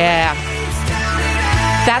bless the Yeah. rains down in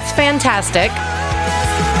Africa. That's fantastic.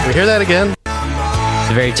 We hear that again.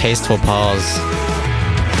 It's a very tasteful pause.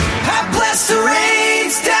 I bless the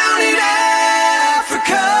rains down in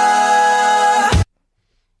Africa.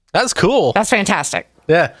 That's cool. That's fantastic.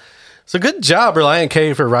 Yeah. So good job, Reliant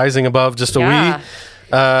K, for rising above just a Yeah. wee. You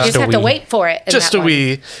just a have to wee. wait for it. in Just that a one.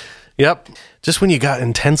 wee. Yep. Just when you got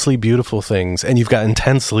intensely beautiful things and you've got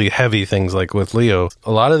intensely heavy things like with Leo,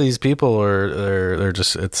 a lot of these people they're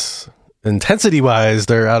just, it's intensity wise,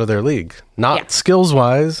 they're out of their league. Not Yeah. skills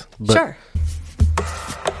wise, but Sure.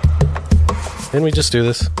 didn't we just do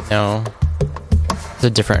this? No. It's a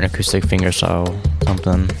different acoustic fingerstyle,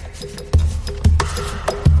 something.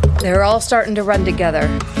 They're all starting to run together.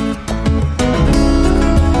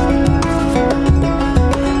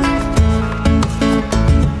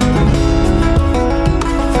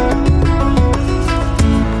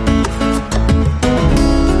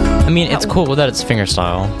 I mean, it's cool that it's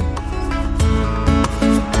fingerstyle.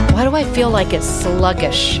 Why do I feel like it's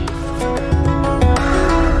sluggish?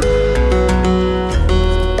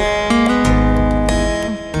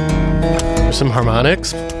 There's some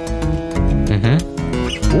harmonics.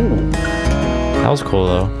 That was cool,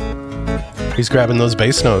 though. He's grabbing those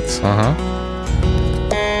bass notes. Uh-huh.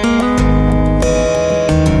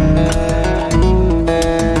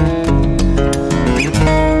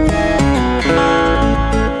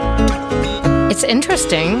 It's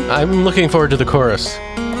interesting. I'm looking forward to the chorus.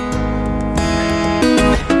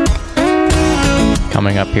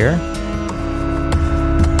 Coming up here.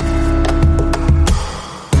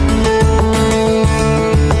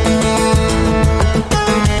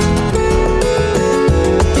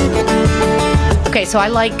 Okay, so I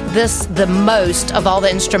like this the most of all the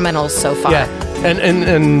instrumentals so far. Yeah. And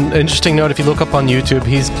interesting note, if you look up on YouTube,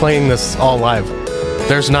 he's playing this all live.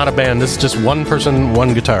 There's not a band. This is just one person,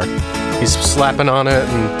 one guitar. He's slapping on it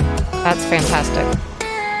and That's fantastic.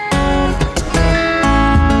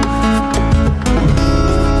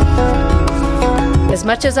 As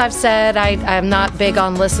much as I've said I'm not big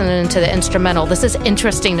on listening to the instrumental, this is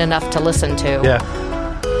interesting enough to listen to.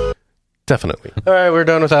 yeah. Definitely. All right, we're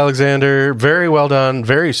done with Alexander. Very well done.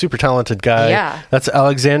 Very super talented guy. Yeah. That's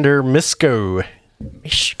Alexander Misko.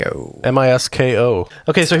 Mishko. Misko.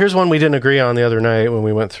 Okay, so here's one we didn't agree on the other night when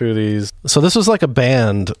we went through these. So this was like a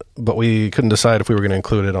band, but we couldn't decide if we were going to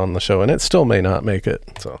include it on the show, and it still may not make it.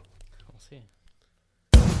 So We'll see.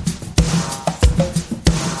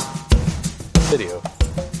 video.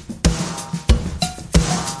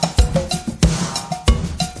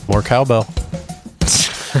 cowbell.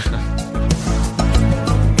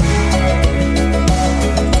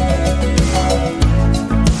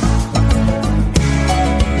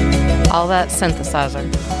 All that synthesizer.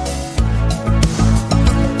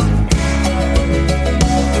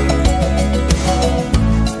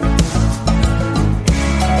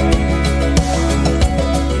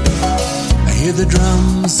 I hear the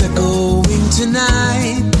drums echoing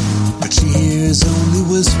tonight, but she hears only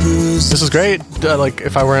whispers. This is great. Like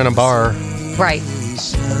if I were in a bar. Right.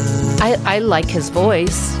 I like his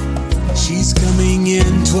voice. She's coming in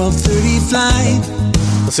 12:30 flight.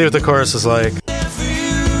 Let's see what the chorus is like.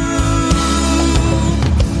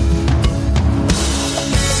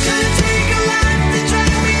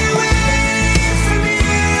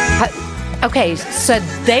 Okay, so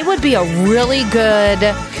they would be a really good,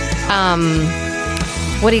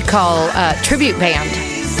 what do you call, tribute band.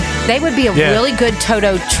 They would be a Yeah. really good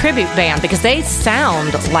Toto tribute band because they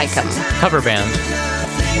sound like him. Cover band.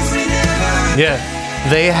 Yeah.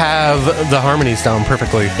 They have the harmonies down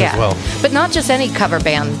perfectly as well. But not just any cover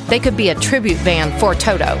band. They could be a tribute band for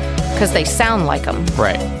Toto because they sound like him.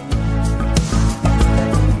 Right.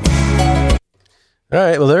 All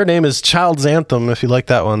right. Well, their name is Child's Anthem. If you like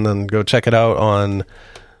that one, then go check it out on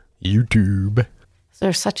YouTube. Is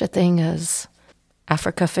there such a thing as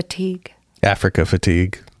Africa fatigue? Africa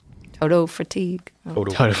Fatigue. Toto fatigue? Oh.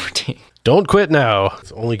 Toto fatigue. Don't quit now.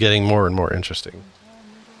 It's only getting more and more interesting.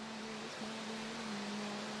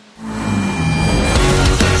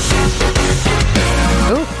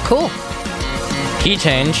 Ooh, cool. Key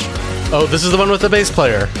change. Oh, this is the one with the bass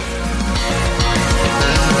player.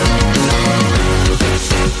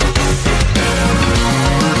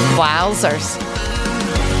 Wowzers.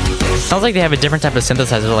 Sounds like they have a different type of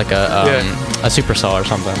synthesizer, like a Supercell or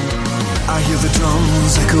something. I hear the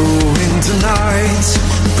drums echoing tonight,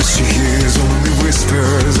 but she hears only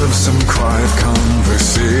whispers of some quiet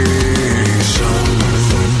conversation.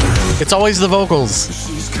 It's always the vocals.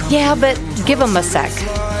 Yeah, but give him a sec.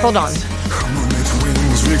 Hold on.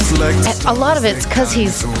 Wings reflect. A lot of it's because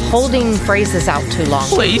he's holding phrases out too long.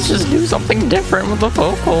 Please just do something different with the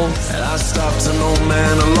vocals. And I stopped an old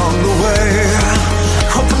man along the way,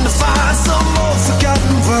 hoping to find some more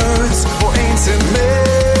forgotten words or ancient melodies.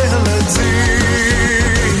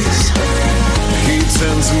 He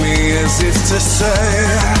turned to me as if to say,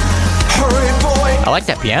 hurry boy. I like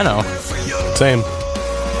that piano. Same.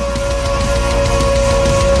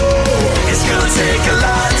 It's gonna take a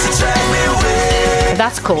lot to drag me away.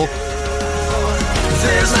 That's cool.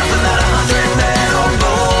 There's nothing that 100 men or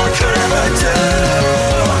more could ever do.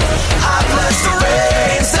 I bless the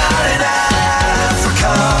rains down in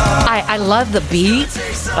Africa. I love the beat.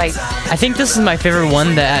 Like, I think this is my favorite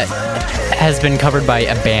one that has been covered by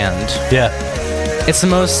a band. Yeah. It's the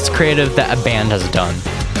most creative that a band has done.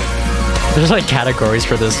 There's like categories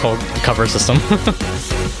for this whole cover system.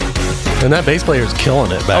 And that bass player is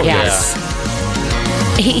killing it back there. yes.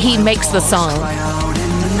 He makes the song. Out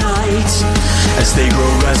in the night, as they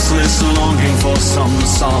grow restless, longing for some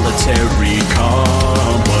solitary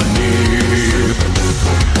company.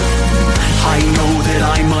 I know that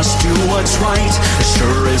I must do what's right, as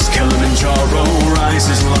sure as Kilimanjaro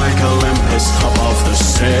rises like Olympus above the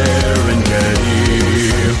Serengeti.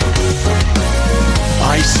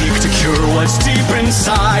 I seek to cure what's deep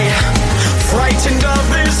inside, frightened of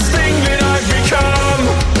this thing that I've become.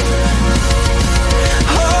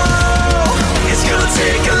 It's gonna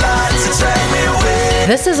take a lot to drag me away.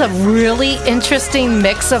 This is a really interesting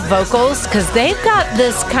mix of vocals because they've got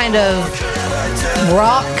this kind of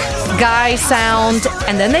rock guy sound,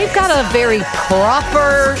 and then they've got a very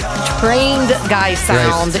proper trained guy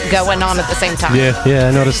sound going on at the same time. Yeah,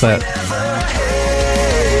 I noticed that.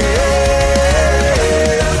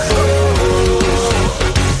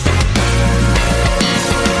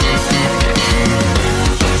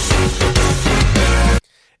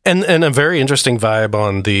 And a very interesting vibe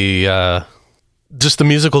on the just the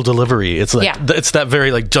musical delivery. It's like it's that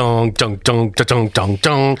very like dong dong dong dong dong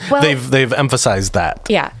dong. Well, They've emphasized that.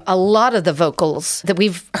 Yeah, a lot of the vocals that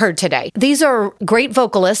we've heard today. These are great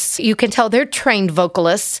vocalists. You can tell they're trained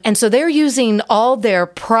vocalists. And so they're using all their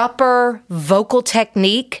proper vocal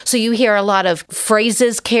technique. So you hear a lot of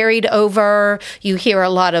phrases carried over. You hear a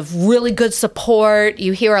lot of really good support.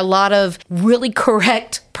 You hear a lot of really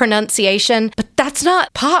correct pronunciation, but that's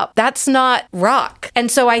not pop. That's not rock. And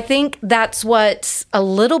so I think that's what's a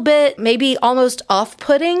little bit maybe almost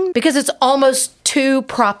off-putting because it's almost too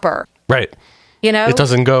proper. Right. You know? It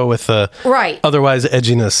doesn't go with the Right. otherwise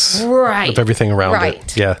edginess of everything around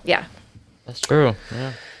it. Yeah. Yeah. That's true.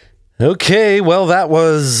 Yeah. Okay, well, that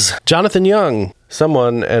was Jonathan Young,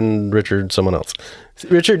 someone, and Richard, someone else.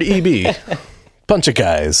 Richard E.B. Bunch of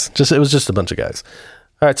guys. It was just a bunch of guys.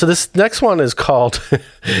 All right, so this next one is called,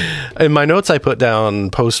 in my notes I put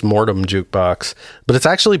down Postmortem Jukebox, but it's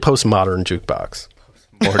actually Postmodern Jukebox.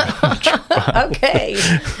 Okay.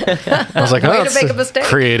 I was like, Way oh, to that's make a mistake.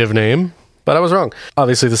 creative name, but I was wrong.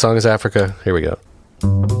 Obviously, the song is Africa. Here we go.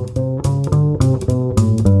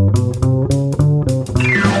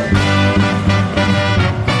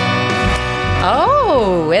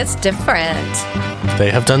 Oh, it's different. They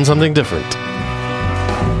have done something different.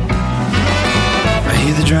 I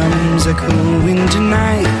hear the drums echoing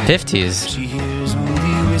tonight. 50s. She hears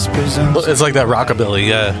only whispers of Well, it's like that rockabilly,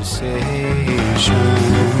 yeah.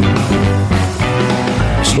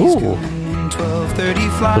 Ooh, 12:30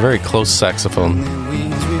 a flight. very close saxophone. Their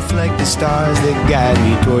wings reflect the stars that guide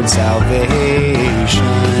me towards salvation.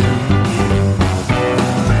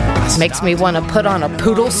 Makes me want to put on a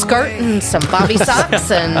poodle skirt and some bobby socks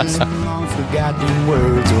and Long forgotten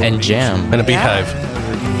words or And jam. And a beehive.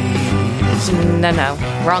 no,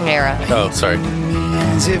 wrong era. Oh, sorry.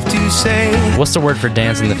 as if to say, What's the word for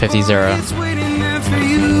dance in the 50s era? it's waiting there for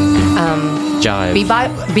you. Jive.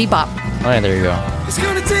 Bebop. Oh, yeah, there you go. It's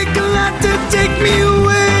gonna take a lot to take me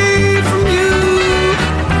away from you.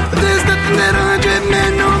 But there's nothing that 100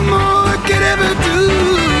 men or more could ever do.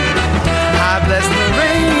 I bless the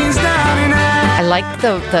rains down in I like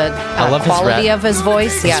the love his quality rap- of his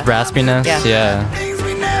voice. His Yeah, raspiness. Yeah. Yeah. things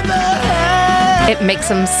we never had. it makes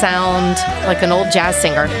him sound like an old jazz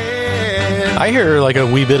singer. I hear like a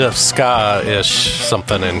wee bit of ska-ish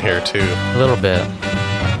something in here too. A little bit.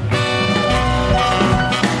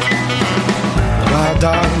 Wild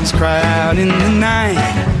dogs cry out in the night.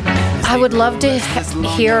 I would love to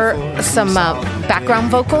hear some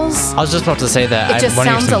background vocals. I was just about to say that. It just I wanna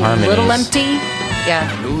hear sounds a some harmonies. little empty.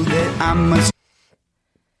 Yeah, Know that I must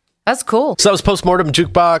that's cool. So that was Postmortem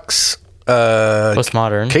Jukebox.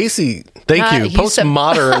 Postmodern. Casey, thank you. you said-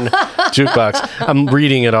 Postmodern Jukebox. I'm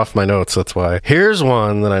reading it off my notes, that's why. Here's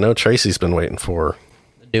one that I know Tracy's been waiting for.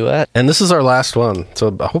 Duet. And this is our last one,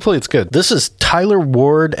 so hopefully it's good. This is Tyler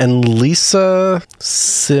Ward and Lisa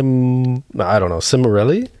Cimarelli?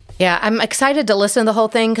 Yeah, I'm excited to listen to the whole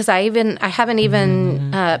thing because I haven't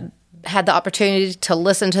even had the opportunity to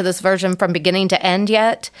listen to this version from beginning to end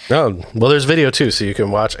yet. Oh, well, there's video too, so you can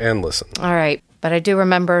watch and listen. All right, but I do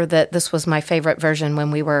remember that this was my favorite version when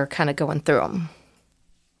we were kind of going through them.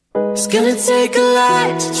 It's gonna take a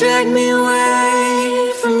lot to drag me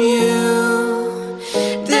away from you.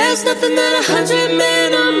 There's nothing that 100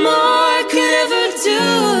 men or more could ever do.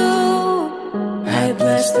 I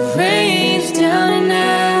bless the rains down in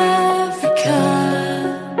Africa.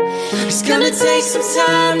 It's gonna take some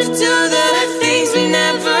time to do the things we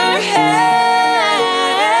never had.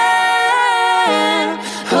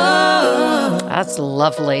 Oh. That's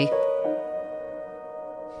lovely.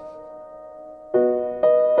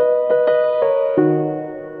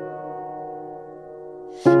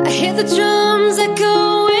 I hear the drums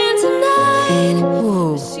echoing tonight.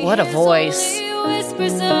 Ooh, what a voice.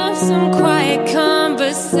 Whispers of some quiet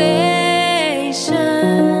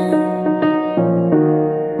conversation.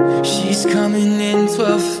 She's coming in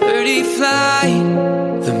 12:30 flight.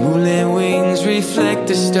 The moonlit wings reflect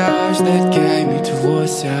the stars that guide me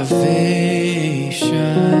towards salvation.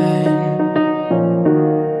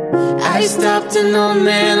 I stopped an old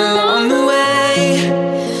man along the way,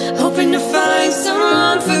 hoping to find some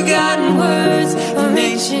unforgotten words or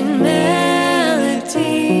ancient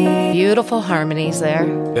melody. Beautiful harmonies there.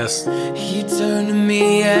 Yes. He turned to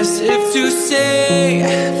me as if to say,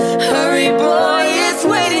 hurry boy, it's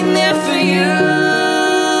waiting there for you.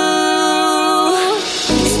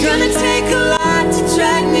 It's gonna take a lot to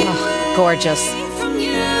drag me away Gorgeous. from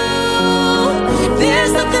you.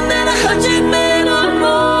 There's nothing that 100 men or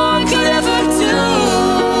more could ever do.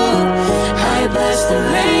 I bless the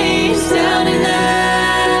rains down in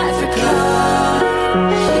Africa.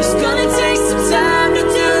 It's gonna take some time to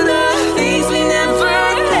do the things we never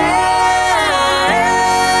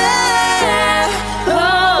had.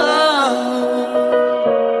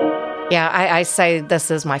 Oh. Yeah, I say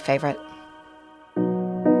this is my favorite.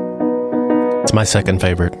 It's my second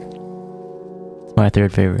favorite. It's my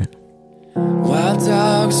third favorite. Wild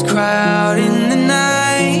dogs cry out in the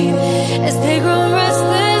night as they grow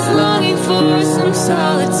restless, longing for some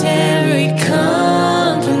solitary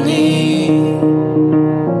company.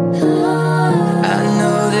 I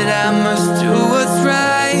know that I must do what's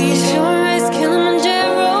right. Sure as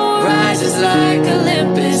Kilimanjaro rises like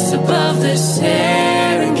Olympus above the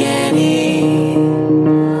Serengeti.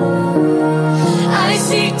 I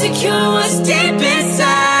seek to cure what's deep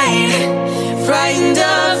inside, frightened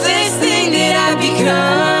of this thing that I became.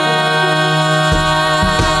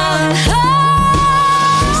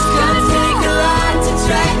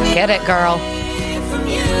 Get it, girl. from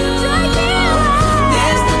you. There's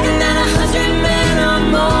nothing that 100 men or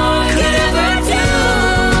more could ever do.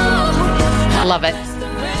 I love it. The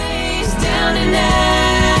race down in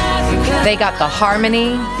Africa. They got the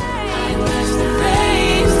harmony. I watched the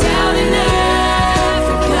race down in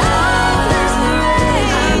Africa.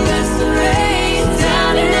 I watched the race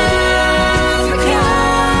down in Africa.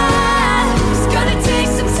 It's gonna take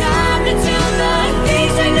some time to do the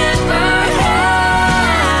things we never had.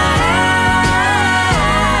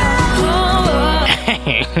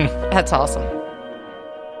 That's awesome.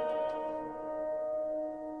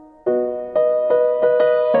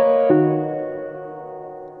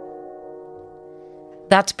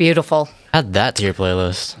 That's beautiful. Add that to your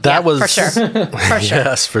playlist. That Yeah, was for sure. For sure.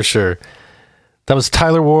 Yes, for sure. That was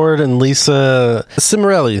Tyler Ward and Lisa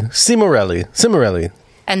Cimorelli.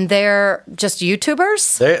 And they're just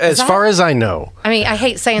YouTubers? As far as I know, I mean, I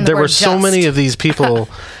hate saying the there word were so just. many of these people.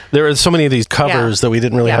 There were so many of these covers Yeah. that we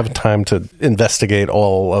didn't really Yeah. have time to investigate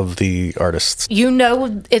all of the artists. You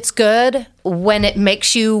know it's good when it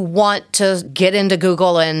makes you want to get into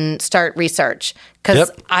Google and start research. Because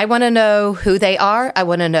Yep. I want to know who they are. I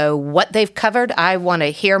want to know what they've covered. I want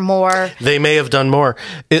to hear more. They may have done more.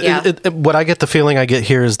 Yeah. What I get the feeling I get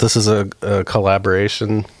here is this is a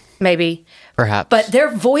collaboration. Maybe. Perhaps. But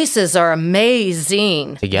their voices are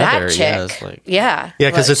amazing. Together, that chick. yeah, it's like- yeah. Yeah,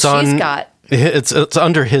 because What it's on. She's got. It's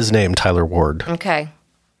under his name, Tyler Ward. Okay.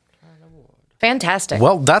 Fantastic.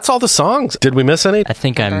 Well, that's all the songs. Did we miss any? I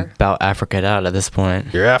think I'm about Africa'd out at this point.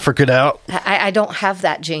 You're Africa'd out. I don't have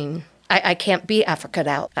that gene. I can't be Africa'd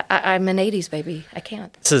out. I'm an 80s baby. I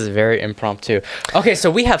can't. This is very impromptu. Okay,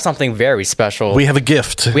 so we have something very special. We have a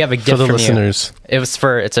gift. We have a gift for the from listeners you.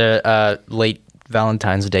 It's a late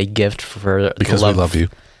Valentine's Day gift for because the we love you,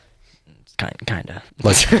 kind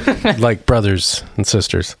of. like brothers and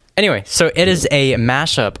sisters. Anyway, so it is a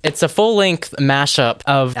mashup. It's a full-length mashup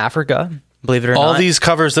of Africa. Believe it or All not. these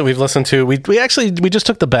covers that we've listened to, we just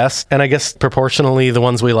took the best, and I guess proportionally, the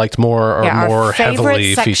ones we liked more are Yeah, more our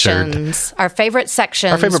heavily favorite featured sections. Our favorite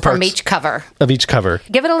sections favorite from parts. each cover. of each cover.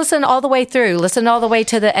 Give it a listen all the way through. Listen all the way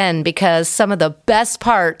to the end because some of the best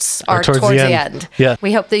parts are towards the end. Yeah.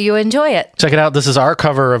 We hope that you enjoy it. Check it out. This is our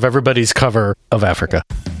cover of everybody's cover of Africa.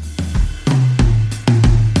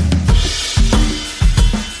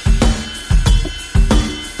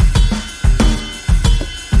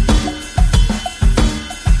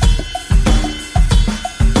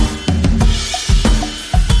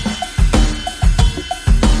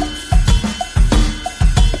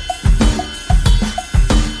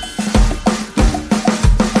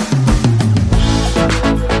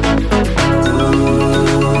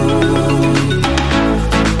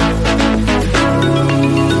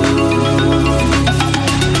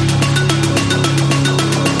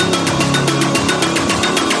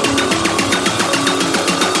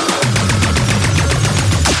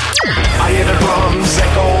 I hear the drums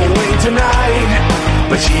echoing tonight,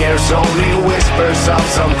 but she hears only whispers of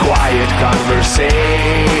some quiet conversation.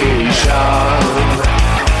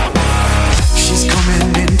 She's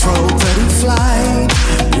coming in tropical flight.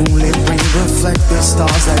 Moonlit rain reflect the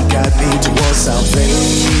stars that guide me towards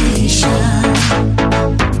salvation.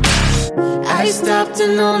 I stopped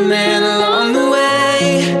an old man along the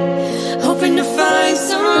way, hoping to find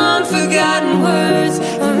some unforgotten words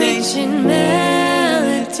of ancient melodies.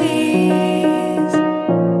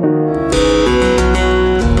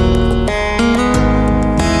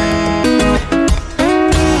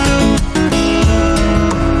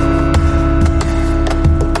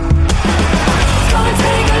 It's gonna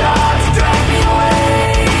take a lot to drag me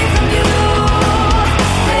away from you.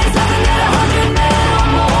 There's nothing that 100 men or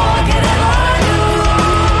more could ever do.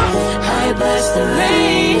 I bless the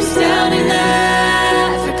rains down in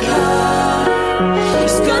Africa.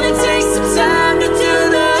 It's gonna take some time to do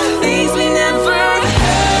the things we never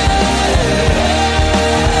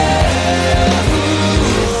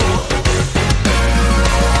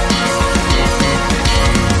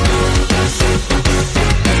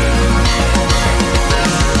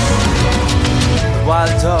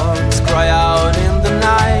Wild dogs cry out in the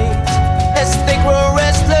night as they grow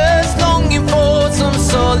restless, longing for some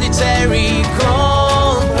solitary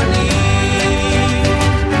company.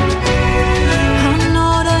 I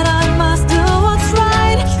know that I must do what's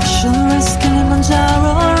right. Sure as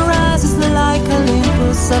Kilimanjaro rises like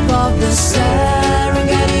Olympus above the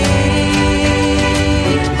Serengeti.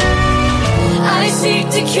 I seek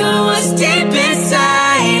to cure what's deep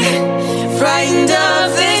inside, frightened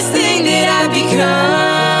of this thing that I've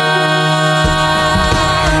become.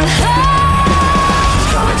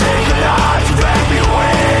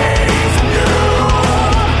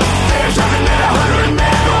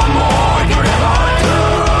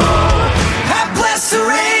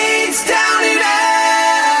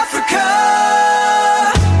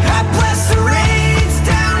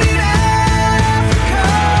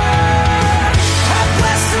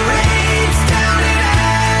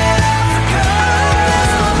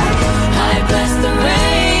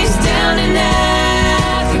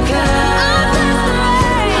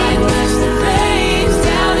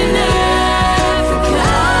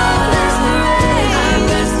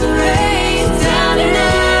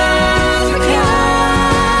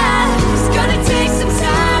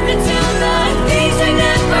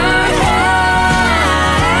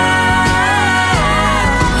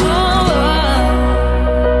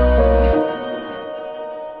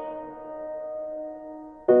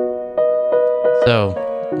 So,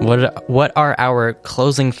 what are our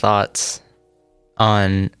closing thoughts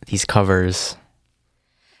on these covers?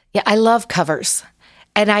 Yeah, I love covers.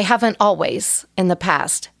 And I haven't always in the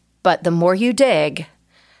past. But the more you dig,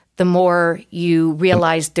 the more you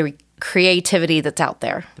realize the creativity that's out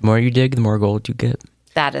there. The more you dig, the more gold you get.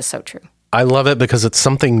 That is so true. I love it because it's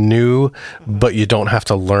something new, but you don't have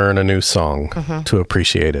to learn a new song to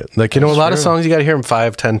appreciate it. Like, a lot of songs, you got to hear them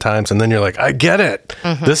 5-10 times, and then you're like, I get it.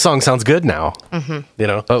 This song sounds good now.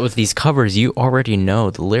 But with these covers, you already know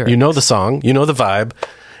the lyrics. You know the song, you know the vibe,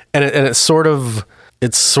 and it's sort of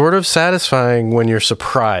satisfying when you're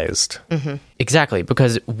surprised. Exactly,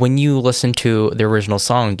 because when you listen to the original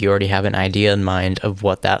song, you already have an idea in mind of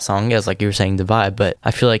what that song is, like you were saying, the vibe. But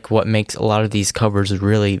I feel like what makes a lot of these covers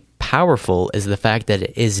really powerful is the fact that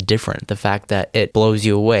it is different, the fact that it blows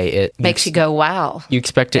you away. It Makes you go, wow. You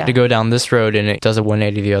expect it to go down this road and it does a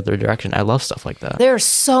 180 the other direction. I love stuff like that. There are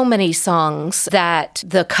so many songs that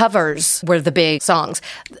the covers were the big songs.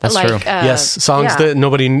 That's true. Yes, songs that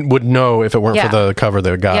nobody would know if it weren't for the cover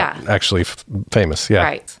that got actually famous. Yeah.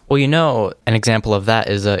 Right. Well, an example of that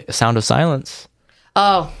is a Sound of Silence.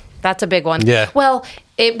 Oh, that's a big one. Yeah. Well,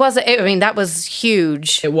 it wasn't, that was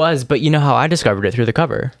huge. It was, but you know how I discovered it? Through the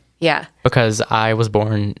cover. Yeah. Because I was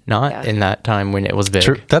born not in that time when it was big.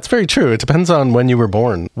 True. That's very true. It depends on when you were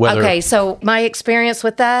born. Okay, so my experience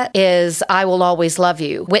with that is I Will Always Love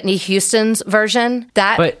You. Whitney Houston's version.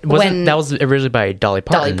 That was originally by Dolly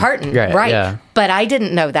Parton. Dolly Parton, right? Right. Yeah. But I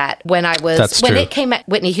didn't know that when I was That's when true. it came out.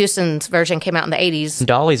 Whitney Houston's version came out in the 80s.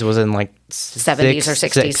 Dolly's was in like 70s or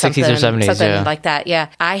 60s, 60s or 70s, something like that. Yeah,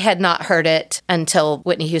 I had not heard it until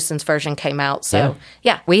Whitney Houston's version came out. So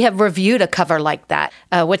yeah, we have reviewed a cover like that.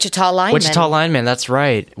 Wichita Lineman. Wichita Lineman, that's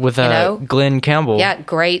right, with Glenn Campbell. Yeah,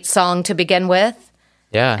 great song to begin with.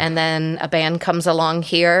 Yeah, and then a band comes along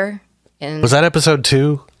here. And was that episode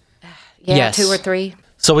 2? Yeah, Yes. 2 or 3.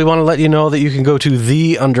 So we want to let you know that you can go to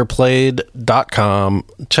theunderplayed.com,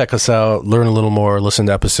 check us out, learn a little more, listen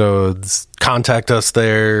to episodes, contact us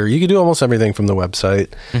there. You can do almost everything from the website.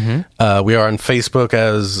 We are on Facebook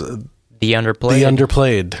as The Underplayed. The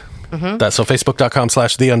Underplayed. That's so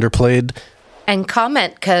facebook.com/theunderplayed. And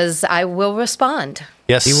comment, because I will respond.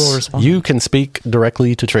 Yes, He will respond. you can speak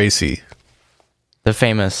directly to Tracy. The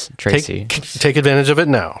famous Tracy. Take advantage of it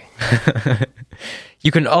now.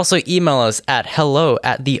 You can also email us at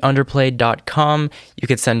hello@theunderplayed.com. You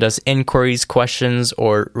could send us inquiries, questions,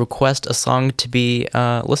 or request a song to be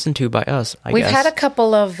listened to by us, I We've guess. had a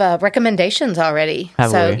couple of recommendations already. Have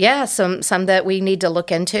so, we? yeah, some that we need to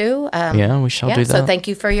look into. Yeah, we shall do that. So thank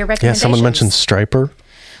you for your Yeah, recommendations. someone mentioned Striper.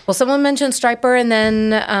 Well, someone mentioned Striper, and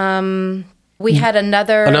then we had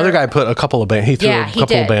another guy put a couple of bands. He threw a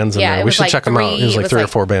couple of bands in there. it We was should check them out. It was like 3 or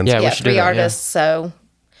 4 bands. Yeah, we should do 3 that, artists. So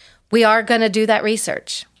we are going to do that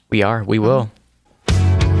research. We will.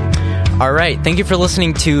 All right. Thank you for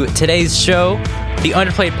listening to today's show, the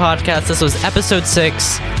Underplayed Podcast. This was episode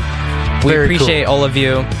 6. We Very appreciate all of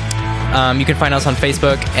you. You can find us on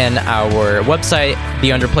Facebook and our website,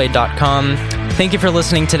 theunderplayed.com. Thank you for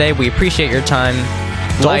listening today. We appreciate your time.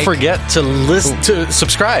 Don't forget to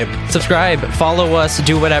subscribe. Subscribe, follow us,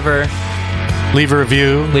 do whatever. Leave a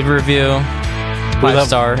review. Leave a review. We love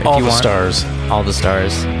 5-star if all you the want. stars. All the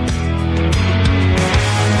stars.